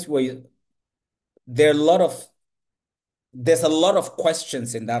of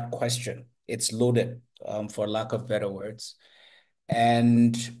questions in that question. It's loaded, for lack of better words.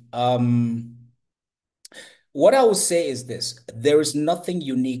 And what I will say is this: there is nothing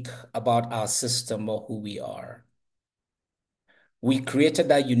unique about our system or who we are. We created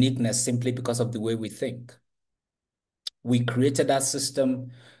that uniqueness simply because of the way we think. We created that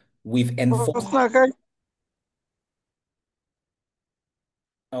system. We've enforced.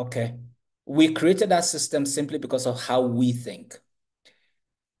 Okay. We created that system simply because of how we think.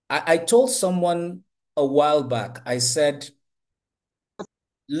 I told someone a while back, I said,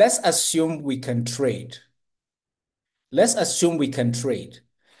 let's assume we can trade. Let's assume we can trade.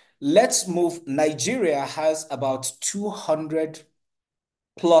 Let's move. Nigeria has about 200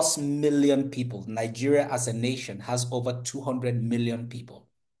 plus million people. Nigeria as a nation has over 200 million people.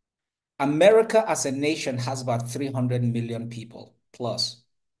 America as a nation has about 300 million people plus.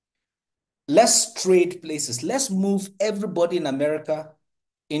 Let's trade places. Let's move everybody in America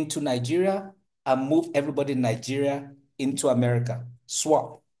into Nigeria and move everybody in Nigeria into America.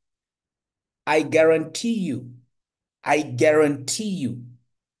 Swap. I guarantee you,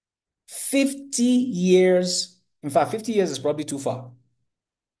 50 years In fact, 50 years is probably too far.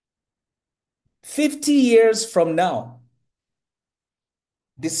 50 years from now,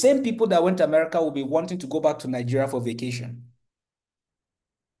 the same people that went to America will be wanting to go back to Nigeria for vacation.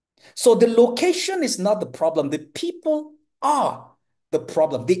 So the location is not the problem. The people are the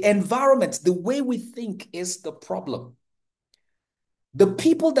problem. The environment, the way we think is the problem. The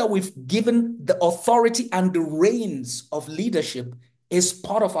people that we've given the authority and the reins of leadership is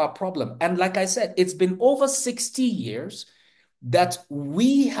part of our problem. And like I said, it's been over 60 years that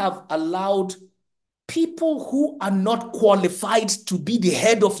we have allowed people who are not qualified to be the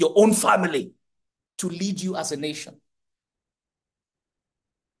head of your own family to lead you as a nation.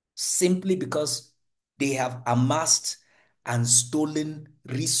 Simply because they have amassed and stolen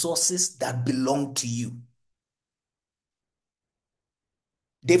resources that belong to you.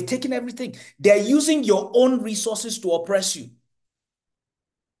 They've taken everything. They're using your own resources to oppress you.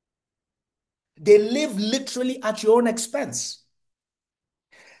 They live literally at your own expense.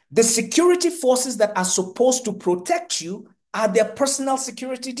 The security forces that are supposed to protect you are their personal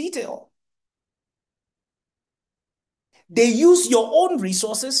security detail. They use your own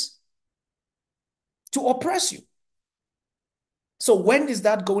resources to oppress you. So when is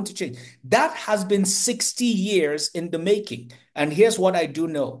that going to change? That has been 60 years in the making. And here's what I do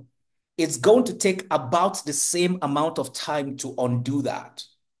know. It's going to take about the same amount of time to undo that.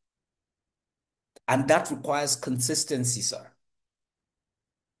 And that requires consistency, sir.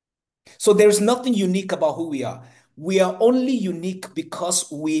 So there's nothing unique about who we are. We are only unique because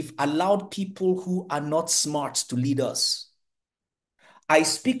we've allowed people who are not smart to lead us. I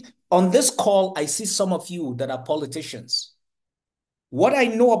speak on this call, I see some of you that are politicians. What I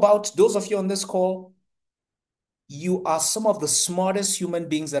know about those of you on this call, you are some of the smartest human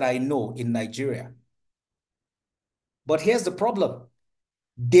beings that I know in Nigeria. But here's the problem.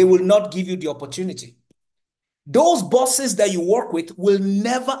 They will not give you the opportunity. Those bosses that you work with will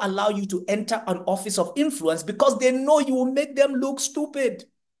never allow you to enter an office of influence because they know you will make them look stupid.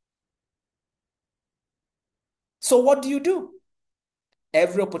 So what do?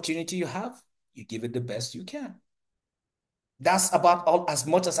 Every opportunity you have, you give it the best you can. That's about all as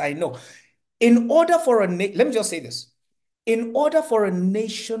much as I know. In order for let me just say this. In order for a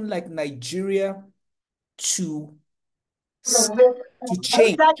nation like Nigeria to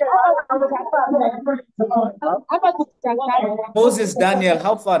change. Moses Daniel,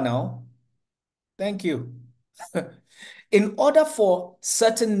 how far now? Thank you. In order for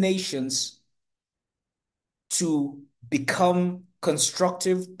certain nations to become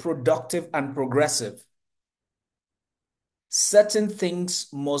constructive, productive, and progressive, certain things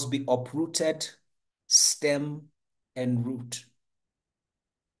must be uprooted, stem, and root.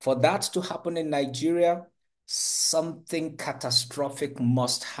 For that to happen in Nigeria, something catastrophic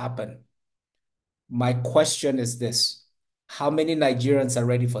must happen. My question is this: how many Nigerians are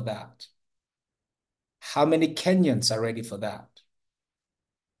ready for that? How many Kenyans are ready for that?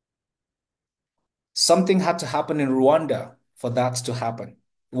 Something had to happen in Rwanda for that to happen.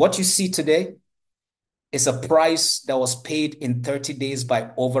 What you see today is a price that was paid in 30 days by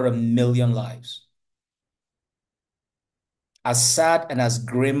over 1 million lives. As sad and as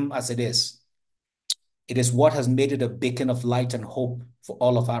grim as it is what has made it a beacon of light and hope for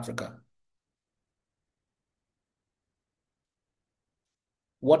all of Africa.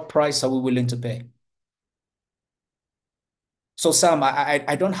 What price are we willing to pay? So, Sam,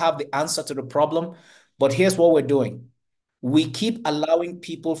 I don't have the answer to the problem, but here's what we're doing. We keep allowing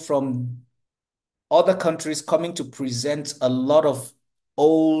people from other countries coming to present a lot of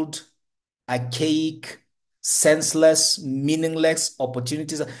old, archaic, senseless, meaningless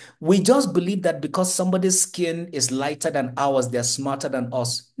opportunities. We just believe that because somebody's skin is lighter than ours, they're smarter than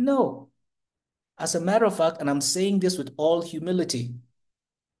us. No. As a matter of fact, and I'm saying this with all humility,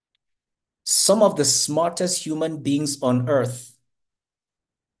 some of the smartest human beings on earth,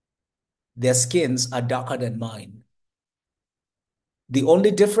 their skins are darker than mine. The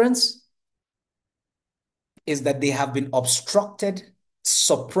only difference is that they have been obstructed,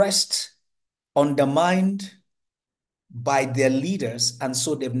 suppressed, undermined by their leaders, and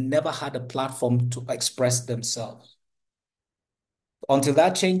so they've never had a platform to express themselves. Until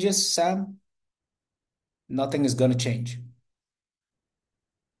that changes, Sam, nothing is going to change.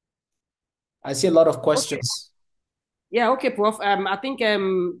 I see a lot of questions. Okay. Yeah, okay, Prof. I think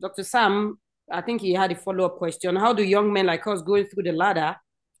Dr. Sam, I think he had a follow-up question. How do young men like us going through the ladder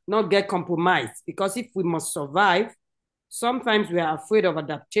not get compromised? Because if we must survive, sometimes we are afraid of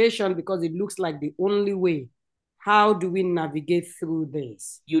adaptation because it looks like the only way. How do we navigate through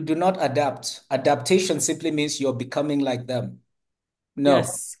this? You do not adapt. Adaptation simply means you're becoming like them. No.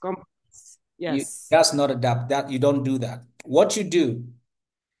 Yes. Yes. That's not adapt. That you don't do that. What you do,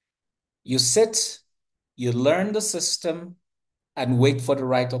 you sit, you learn the system, and wait for the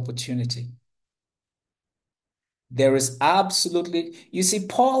right opportunity. There is absolutely, you see,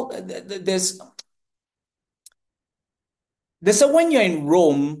 Paul, they say when you're in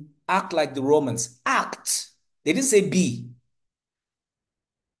Rome, act like the Romans. Act. They didn't say be.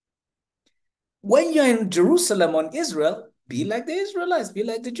 When you're in Jerusalem on Israel, be like the Israelites, be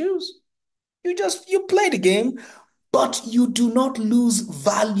like the Jews. You play the game, but you do not lose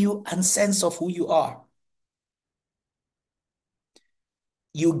value and sense of who you are.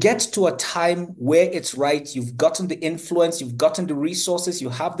 You get to a time where it's right. You've gotten the influence, you've gotten the resources, you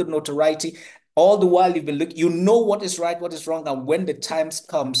have the notoriety. All the while you've been looking, you know what is right, what is wrong. And when the time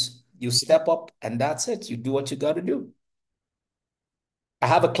comes, you step up and that's it. You do what you got to do. I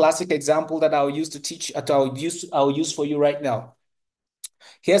have a classic example that I'll use to teach, I'll use for you right now.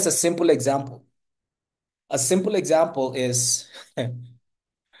 Here's a simple example. A simple example is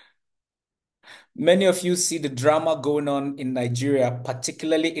many of you see the drama going on in Nigeria,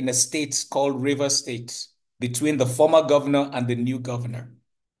 particularly in a state called Rivers State, between the former governor and the new governor.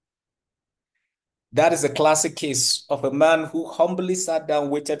 That is a classic case of a man who humbly sat down,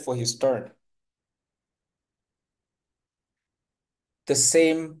 waited for his turn. The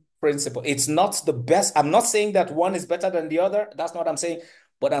same principle. It's not the best. I'm not saying that one is better than the other. That's not what I'm saying.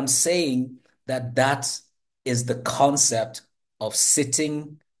 But I'm saying that that is the concept of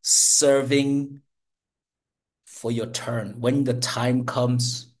sitting, serving for your turn. When the time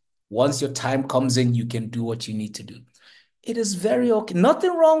comes, once your time comes in, you can do what you need to do. It is very okay.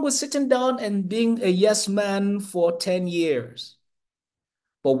 Nothing wrong with sitting down and being a yes man for 10 years.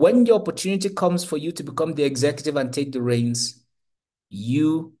 But when the opportunity comes for you to become the executive and take the reins,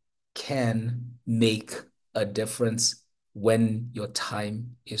 you can make a difference when your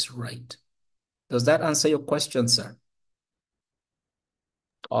time is right. Does that answer your question, sir?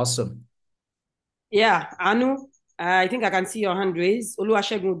 Awesome. Yeah, Anu, I think I can see your hand raised.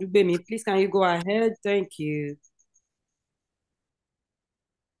 Oluwasegun Odugbemi, please can you go ahead? Thank you.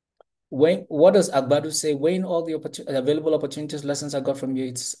 What does Agbadu say? Weighing all the available opportunities, lessons I got from you,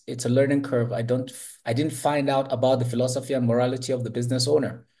 it's a learning curve. I didn't find out about the philosophy and morality of the business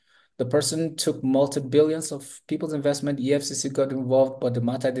owner. The person took multi-billions of people's investment. EFCC got involved, but the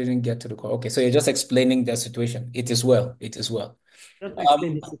matter didn't get to the court. Okay, so you're just explaining the situation. It is well. It is well. Just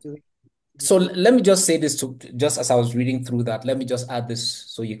explain the situation. So let me just say this just as I was reading through that, let me just add this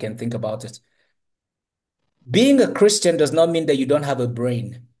so you can think about it. Being a Christian does not mean that you don't have a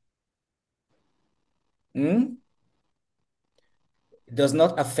brain. Hmm? It does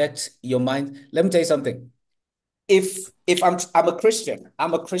not affect your mind. Let me tell you something. If I'm a Christian,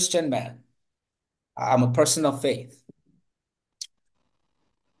 I'm a Christian man. I'm a person of faith.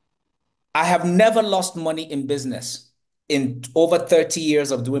 I have never lost money in business. In over 30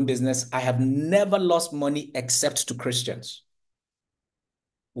 years of doing business, I have never lost money except to Christians.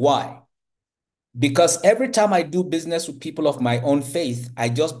 Why? Because every time I do business with people of my own faith, I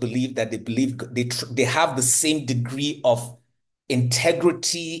just believe that they have the same degree of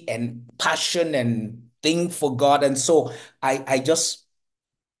integrity and passion and thing for God. And so I just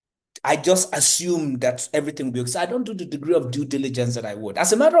assume that everything will be okay. So I don't do the degree of due diligence that I would.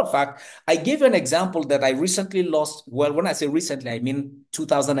 As a matter of fact, I gave you an example that I recently lost. Well, when I say recently, I mean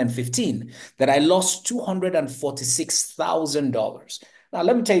 2015, that I lost $246,000. Now,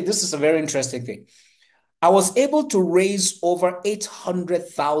 let me tell you, this is a very interesting thing. I was able to raise over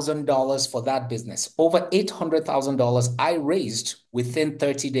 $800,000 for that business. Over $800,000 I raised within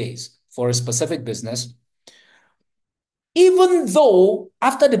 30 days for a specific business. Even though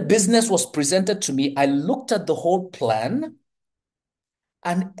after the business was presented to me, I looked at the whole plan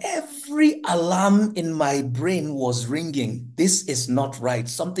and every alarm in my brain was ringing. This is not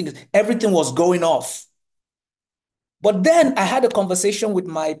right. Everything was going off. But then I had a conversation with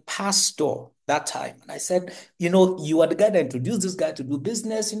my pastor that time. And I said, you are the guy that introduced this guy to do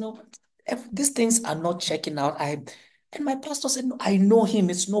business, these things are not checking out. And my pastor said, no, I know him.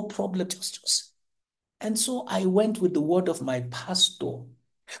 It's no problem. Just. And so I went with the word of my pastor.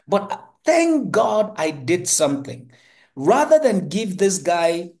 But thank God I did something. Rather than give this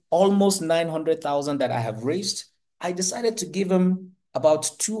guy almost 900,000 that I have raised, I decided to give him about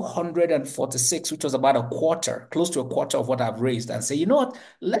 246, which was about a quarter, close to a quarter of what I've raised, and say, you know what,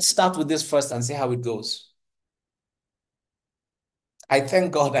 let's start with this first and see how it goes. I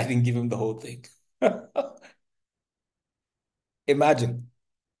thank God I didn't give him the whole thing. Imagine.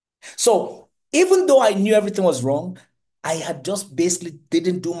 So even though I knew everything was wrong, I had just basically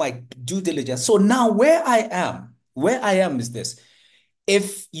didn't do my due diligence. So now where I am is this.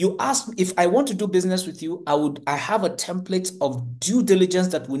 if I want to do business with you, I have a template of due diligence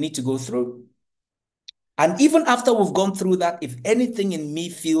that we need to go through. And even after we've gone through that, if anything in me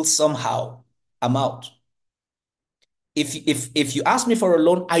feels somehow, I'm out. If you ask me for a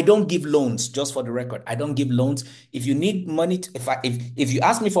loan, I don't give loans, just for the record. I don't give loans. If you need money, if you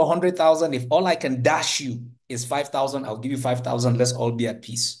ask me for 100,000, if all I can dash you is 5,000, I'll give you 5,000. Let's all be at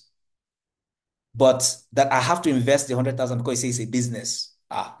peace. But that I have to invest the 100,000 because it's a business.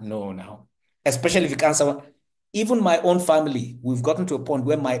 No, no. Especially if you can't someone, even my own family, we've gotten to a point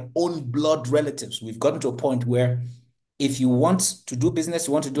where my own blood relatives, we've gotten to a point where if you want to do business,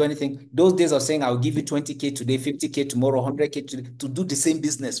 you want to do anything, those days of saying, I'll give you 20K today, 50K tomorrow, 100K today, to do the same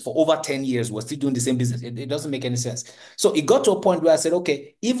business for over 10 years, we're still doing the same business. It doesn't make any sense. So it got to a point where I said,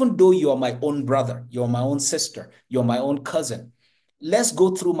 okay, even though you are my own brother, you're my own sister, you're my own cousin, let's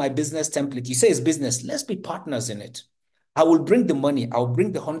go through my business template. You say it's business. Let's be partners in it. I will bring the money. I'll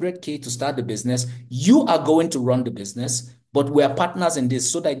bring the 100K to start the business. You are going to run the business, but we are partners in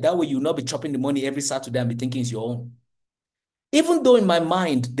this so that way you'll not be chopping the money every Saturday and be thinking it's your own. Even though in my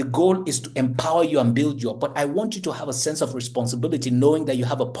mind, the goal is to empower you and build you up, but I want you to have a sense of responsibility knowing that you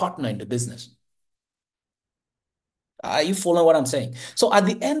have a partner in the business. Are you following what I'm saying? So at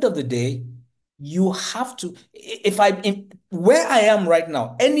the end of the day, you have to, where I am right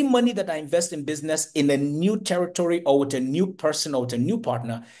now, any money that I invest in business in a new territory or with a new person or with a new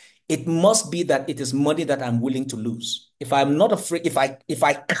partner, it must be that it is money that I'm willing to lose. If I'm not afraid, if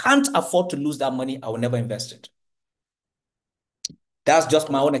I can't afford to lose that money, I will never invest it. That's just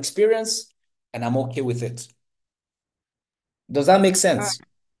my own experience, and I'm okay with it. Does that make sense?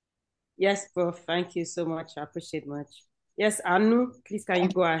 Yes, Prof. Thank you so much. I appreciate much. Yes, Anu, please can you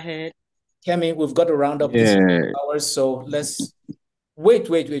go ahead? Kemi, we've got to round up this Yeah, hours, so let's wait.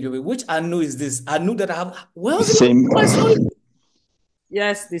 Which Anu is this? Anu that I have. Where the was the last same, time I saw you?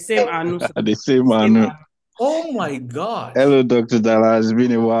 Yes, the same Anu. the same The same man. Anu. Oh my gosh. Hello, Dr. Dala. It's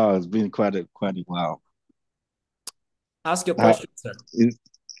been a while. It's been quite a while. Ask your Uh, question, sir. is-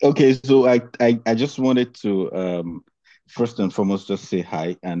 okay, so I just wanted to first and foremost just say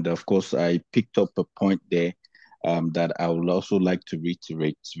hi, and of course I picked up a point there that I would also like to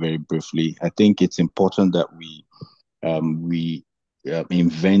reiterate very briefly. I think it's important that we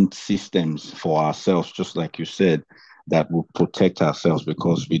invent systems for ourselves, just like you said, that will protect ourselves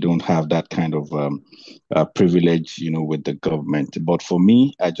because we don't have that kind of privilege, with the government. But for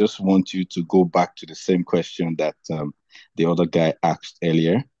me, I just want you to go back to the same question that the other guy asked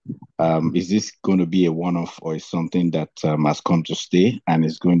earlier. Is this going to be a one-off or is something that has come to stay and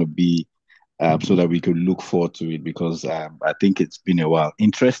is going to be so that we could look forward to it because I think it's been a while.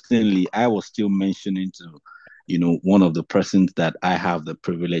 Interestingly, I was still mentioning to, one of the persons that I have the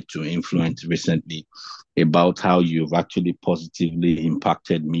privilege to influence recently about how you've actually positively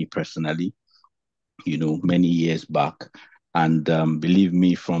impacted me personally, many years back. And believe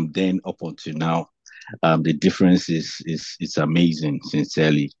me, from then up until now, the difference is amazing,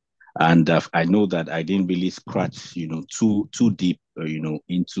 sincerely. And I know that I didn't really scratch, too deep,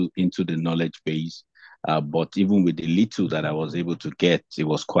 into the knowledge base. But even with the little that I was able to get, it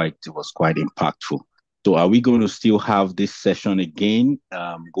was quite impactful. So, are we going to still have this session again,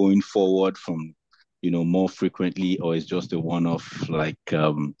 going forward from, more frequently, or is just a one-off Yes,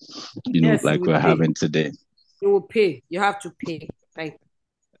 you like will we're pay. having today? You will pay. You have to pay. Thank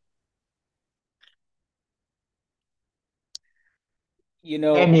You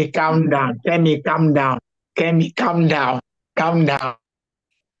know, Kenny, calm down. Kenny, calm down. Kenny, calm down. Calm down.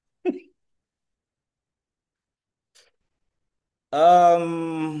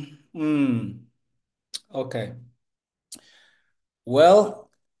 okay. Well,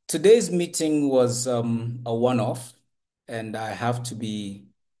 today's meeting was a one-off, and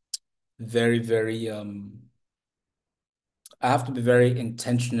very, very I have to be very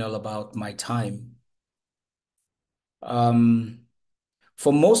intentional about my time. Um,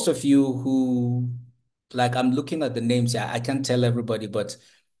 for most of you who, like, I'm looking at the names, yeah, I can't tell everybody, but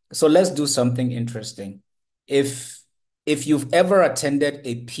so let's do something interesting. If if you've ever attended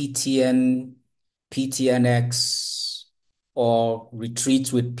a PTNX, or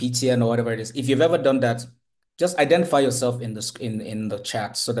retreats with PTN or whatever it is, if you've ever done that, just identify yourself in the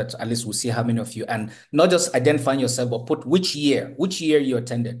chat so that at least we'll see how many of you, and not just identifying yourself, but put which year you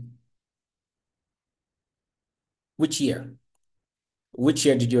attended, which year. Which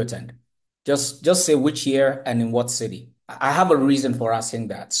year did you attend? Just say which year and in what city. I have a reason for asking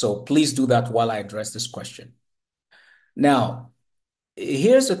that. So please do that while I address this question. Now,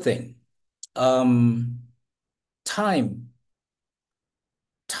 here's the thing. Um, time,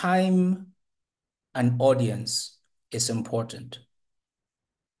 time and audience is important.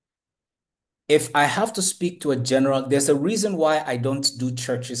 if I have to speak to a general, there's a reason why I don't do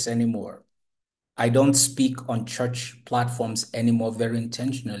churches anymore. I don't speak on church platforms anymore very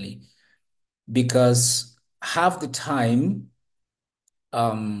intentionally because half the time,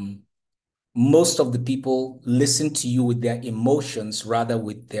 um, most of the people listen to you with their emotions rather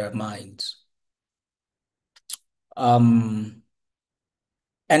with their minds. Um,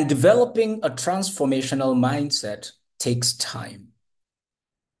 and developing a transformational mindset takes time.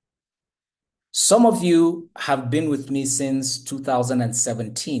 Some of you have been with me since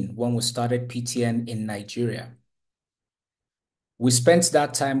 2017 when we started PTN in Nigeria. We spent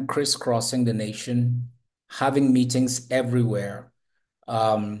that time crisscrossing the nation, having meetings everywhere,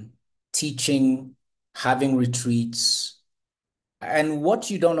 um, teaching, having retreats. And what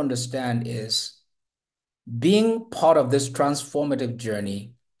you don't understand is being part of this transformative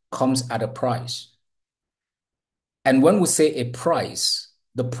journey comes at a price. And when we say a price,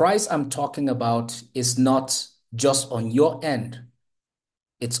 the price I'm talking about is not just on your end,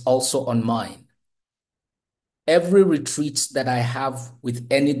 it's also on mine. Every retreat that I have with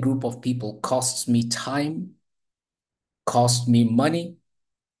any group of people costs me time, costs me money,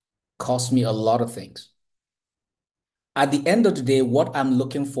 costs me a lot of things. At the end of the day, what I'm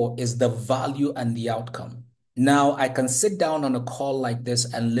looking for is the value and the outcome. Now, I can sit down on a call like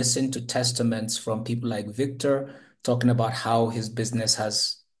this and listen to testaments from people like Victor talking about how his business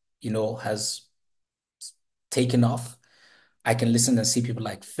has taken off. I can listen and see people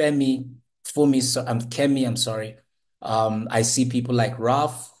like Kemi, I'm sorry. I see people like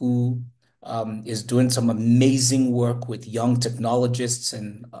Raf, who is doing some amazing work with young technologists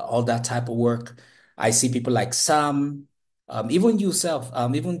and all that type of work. I see people like Sam, even yourself,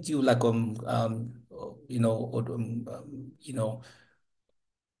 even you like you know,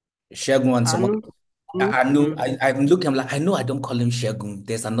 Shegun and some other. Anu. I'm looking, I'm like, I know I don't call him Shegun.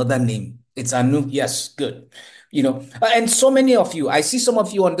 There's another name. It's Anu. Yes, good. And so many of you, I see some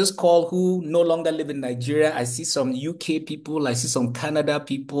of you on this call who no longer live in Nigeria. I see some UK people, I see some Canada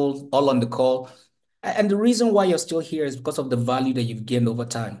people all on the call. And the reason why you're still here is because of the value that you've gained over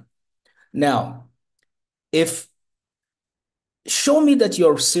time. Now, if show me that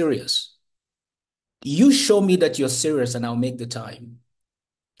you're serious, you show me that you're serious, and I'll make the time.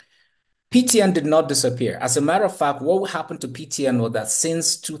 PTN did not disappear. As a matter of fact, what happened to PTN was that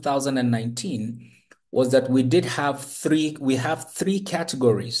since 2019 was that we have three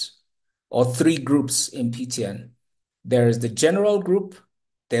categories or three groups in PTN. There is the general group,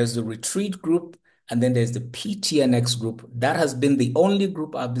 there's the retreat group, and then there's the PTNX group. That has been the only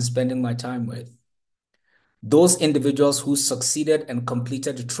group I've been spending my time with. Those individuals who succeeded and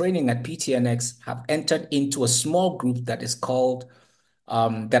completed the training at PTNX have entered into a small group that is called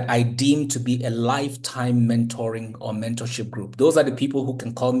that I deem to be a lifetime mentoring or mentorship group. Those are the people who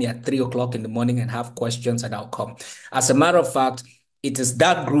can call me at 3 o'clock in the morning and have questions, and I'll come. As a matter of fact, it is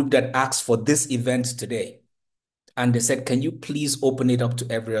that group that asked for this event today. And they said, can you please open it up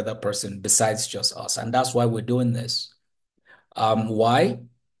to every other person besides just us? And that's why we're doing this. Why?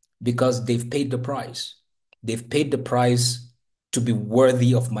 Because they've paid the price. They've paid the price to be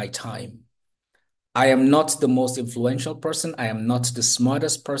worthy of my time. I am not the most influential person. I am not the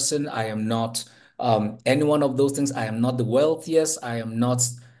smartest person. I am not any one of those things. I am not the wealthiest.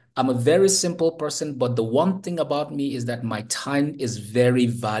 I'm a very simple person, but the one thing about me is that my time is very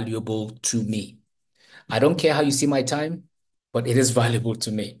valuable to me. I don't care how you see my time, but it is valuable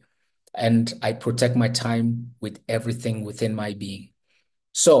to me. And I protect my time with everything within my being.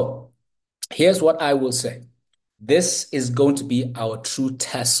 So here's what I will say. This is going to be our true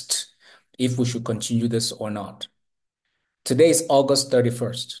test if we should continue this or not. Today is August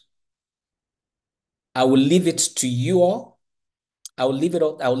 31st. I will leave it to you all. I will leave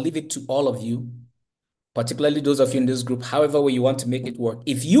it to all of you, particularly those of you in this group, however way you want to make it work.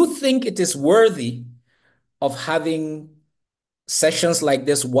 If you think it is worthy of having sessions like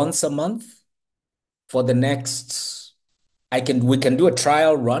this once a month for the next, we can do a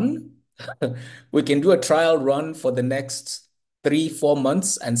trial run. We can do a trial run for the next 3-4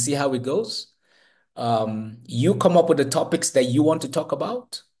 months and see how it goes. You come up with the topics that you want to talk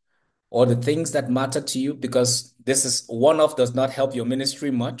about or the things that matter to you, because this is one-off does not help your ministry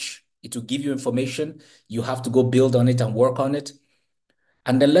much. It will give you information. You have to go build on it and work on it.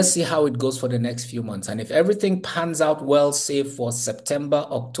 And then let's see how it goes for the next few months. And if everything pans out well, say for September,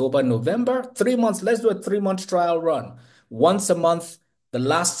 October, November, 3 months, let's do a 3-month trial run. Once a month, the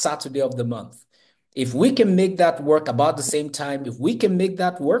last Saturday of the month. If we can make that work about the same time, if we can make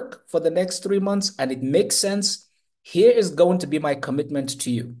that work for the next 3 months and it makes sense, here is going to be my commitment to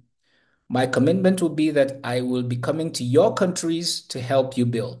you. My commitment will be that I will be coming to your countries to help you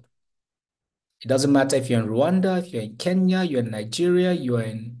build. It doesn't matter if you're in Rwanda, if you're in Kenya, you're in Nigeria, you're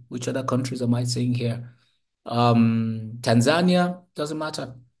in which other countries am I saying here? Tanzania, doesn't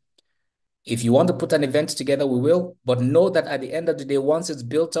matter. If you want to put an event together, we will. But know that at the end of the day, once it's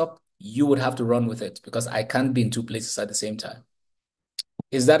built up, you would have to run with it because I can't be in two places at the same time.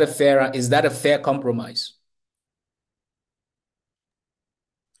 Is that a fair compromise?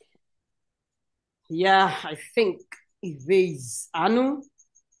 Yeah, I think it is. Anu?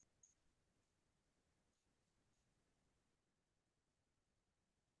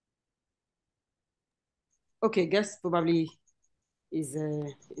 Okay, guess probably is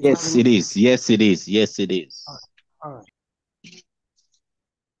Yes, having... it is. Yes, it is. Yes, it is. All right.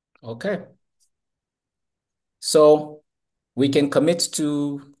 Okay. So we can commit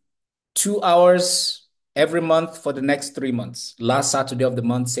to 2 hours every month for the next 3 months. Last Saturday of the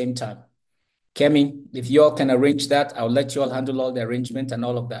month, same time. Kemi, if you all can arrange that, I'll let you all handle all the arrangement and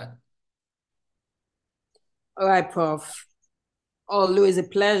all of that. All right, Prof. Always a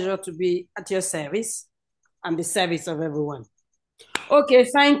pleasure to be at your service and the service of everyone. Okay,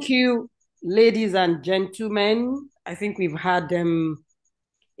 thank you, ladies and gentlemen. I think we've had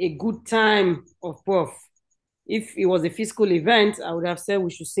a good time of Prof. If it was a physical event, I would have said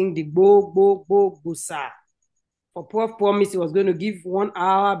we should sing the Bo Bo Bo Busa. For Prof promised he was going to give 1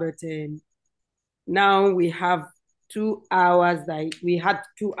 hour, but now we have 2 hours that we had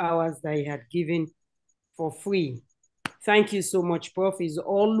 2 hours that he had given for free. Thank you so much, Prof. It's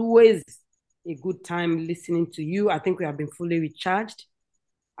always a good time listening to you. I think we have been fully recharged.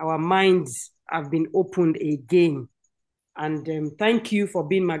 Our minds have been opened again. And thank you for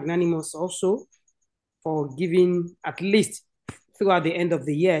being magnanimous also, for giving at least throughout the end of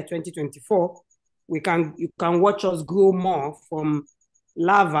the year, 2024, you can watch us grow more from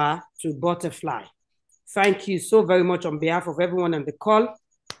larva to butterfly. Thank you so very much on behalf of everyone on the call.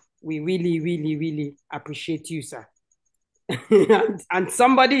 We really, really, really appreciate you, sir. and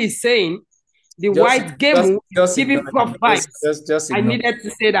somebody is saying the white game is giving Prof vibes. Just I ignore. needed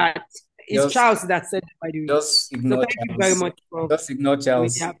to say that. It's Charles that said it, by the way. Just ignore. So thank you very much, Prof. Just ignore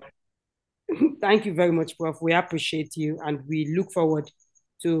Charles. Thank you very much, Prof. We appreciate you and we look forward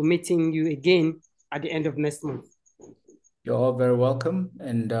to meeting you again at the end of next month. You're all very welcome,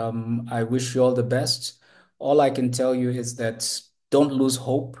 and I wish you all the best. All I can tell you is that don't lose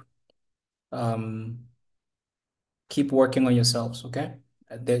hope. Keep working on yourselves, okay?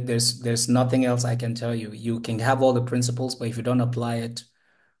 There's nothing else I can tell you. You can have all the principles, but if you don't apply it,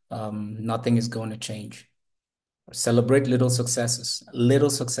 nothing is going to change. Celebrate little successes, little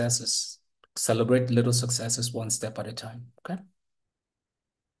successes. Celebrate little successes one step at a time, okay? It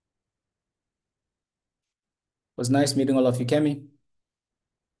was nice meeting all of you, Kemi.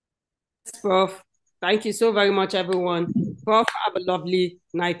 Yes, Prof. Thank you so very much, everyone. Prof, have a lovely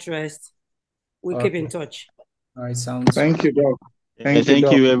night rest. We'll keep in touch. All right, sounds. Thank you, Doc. Thank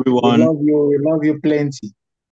you, everyone. We love you. We love you plenty.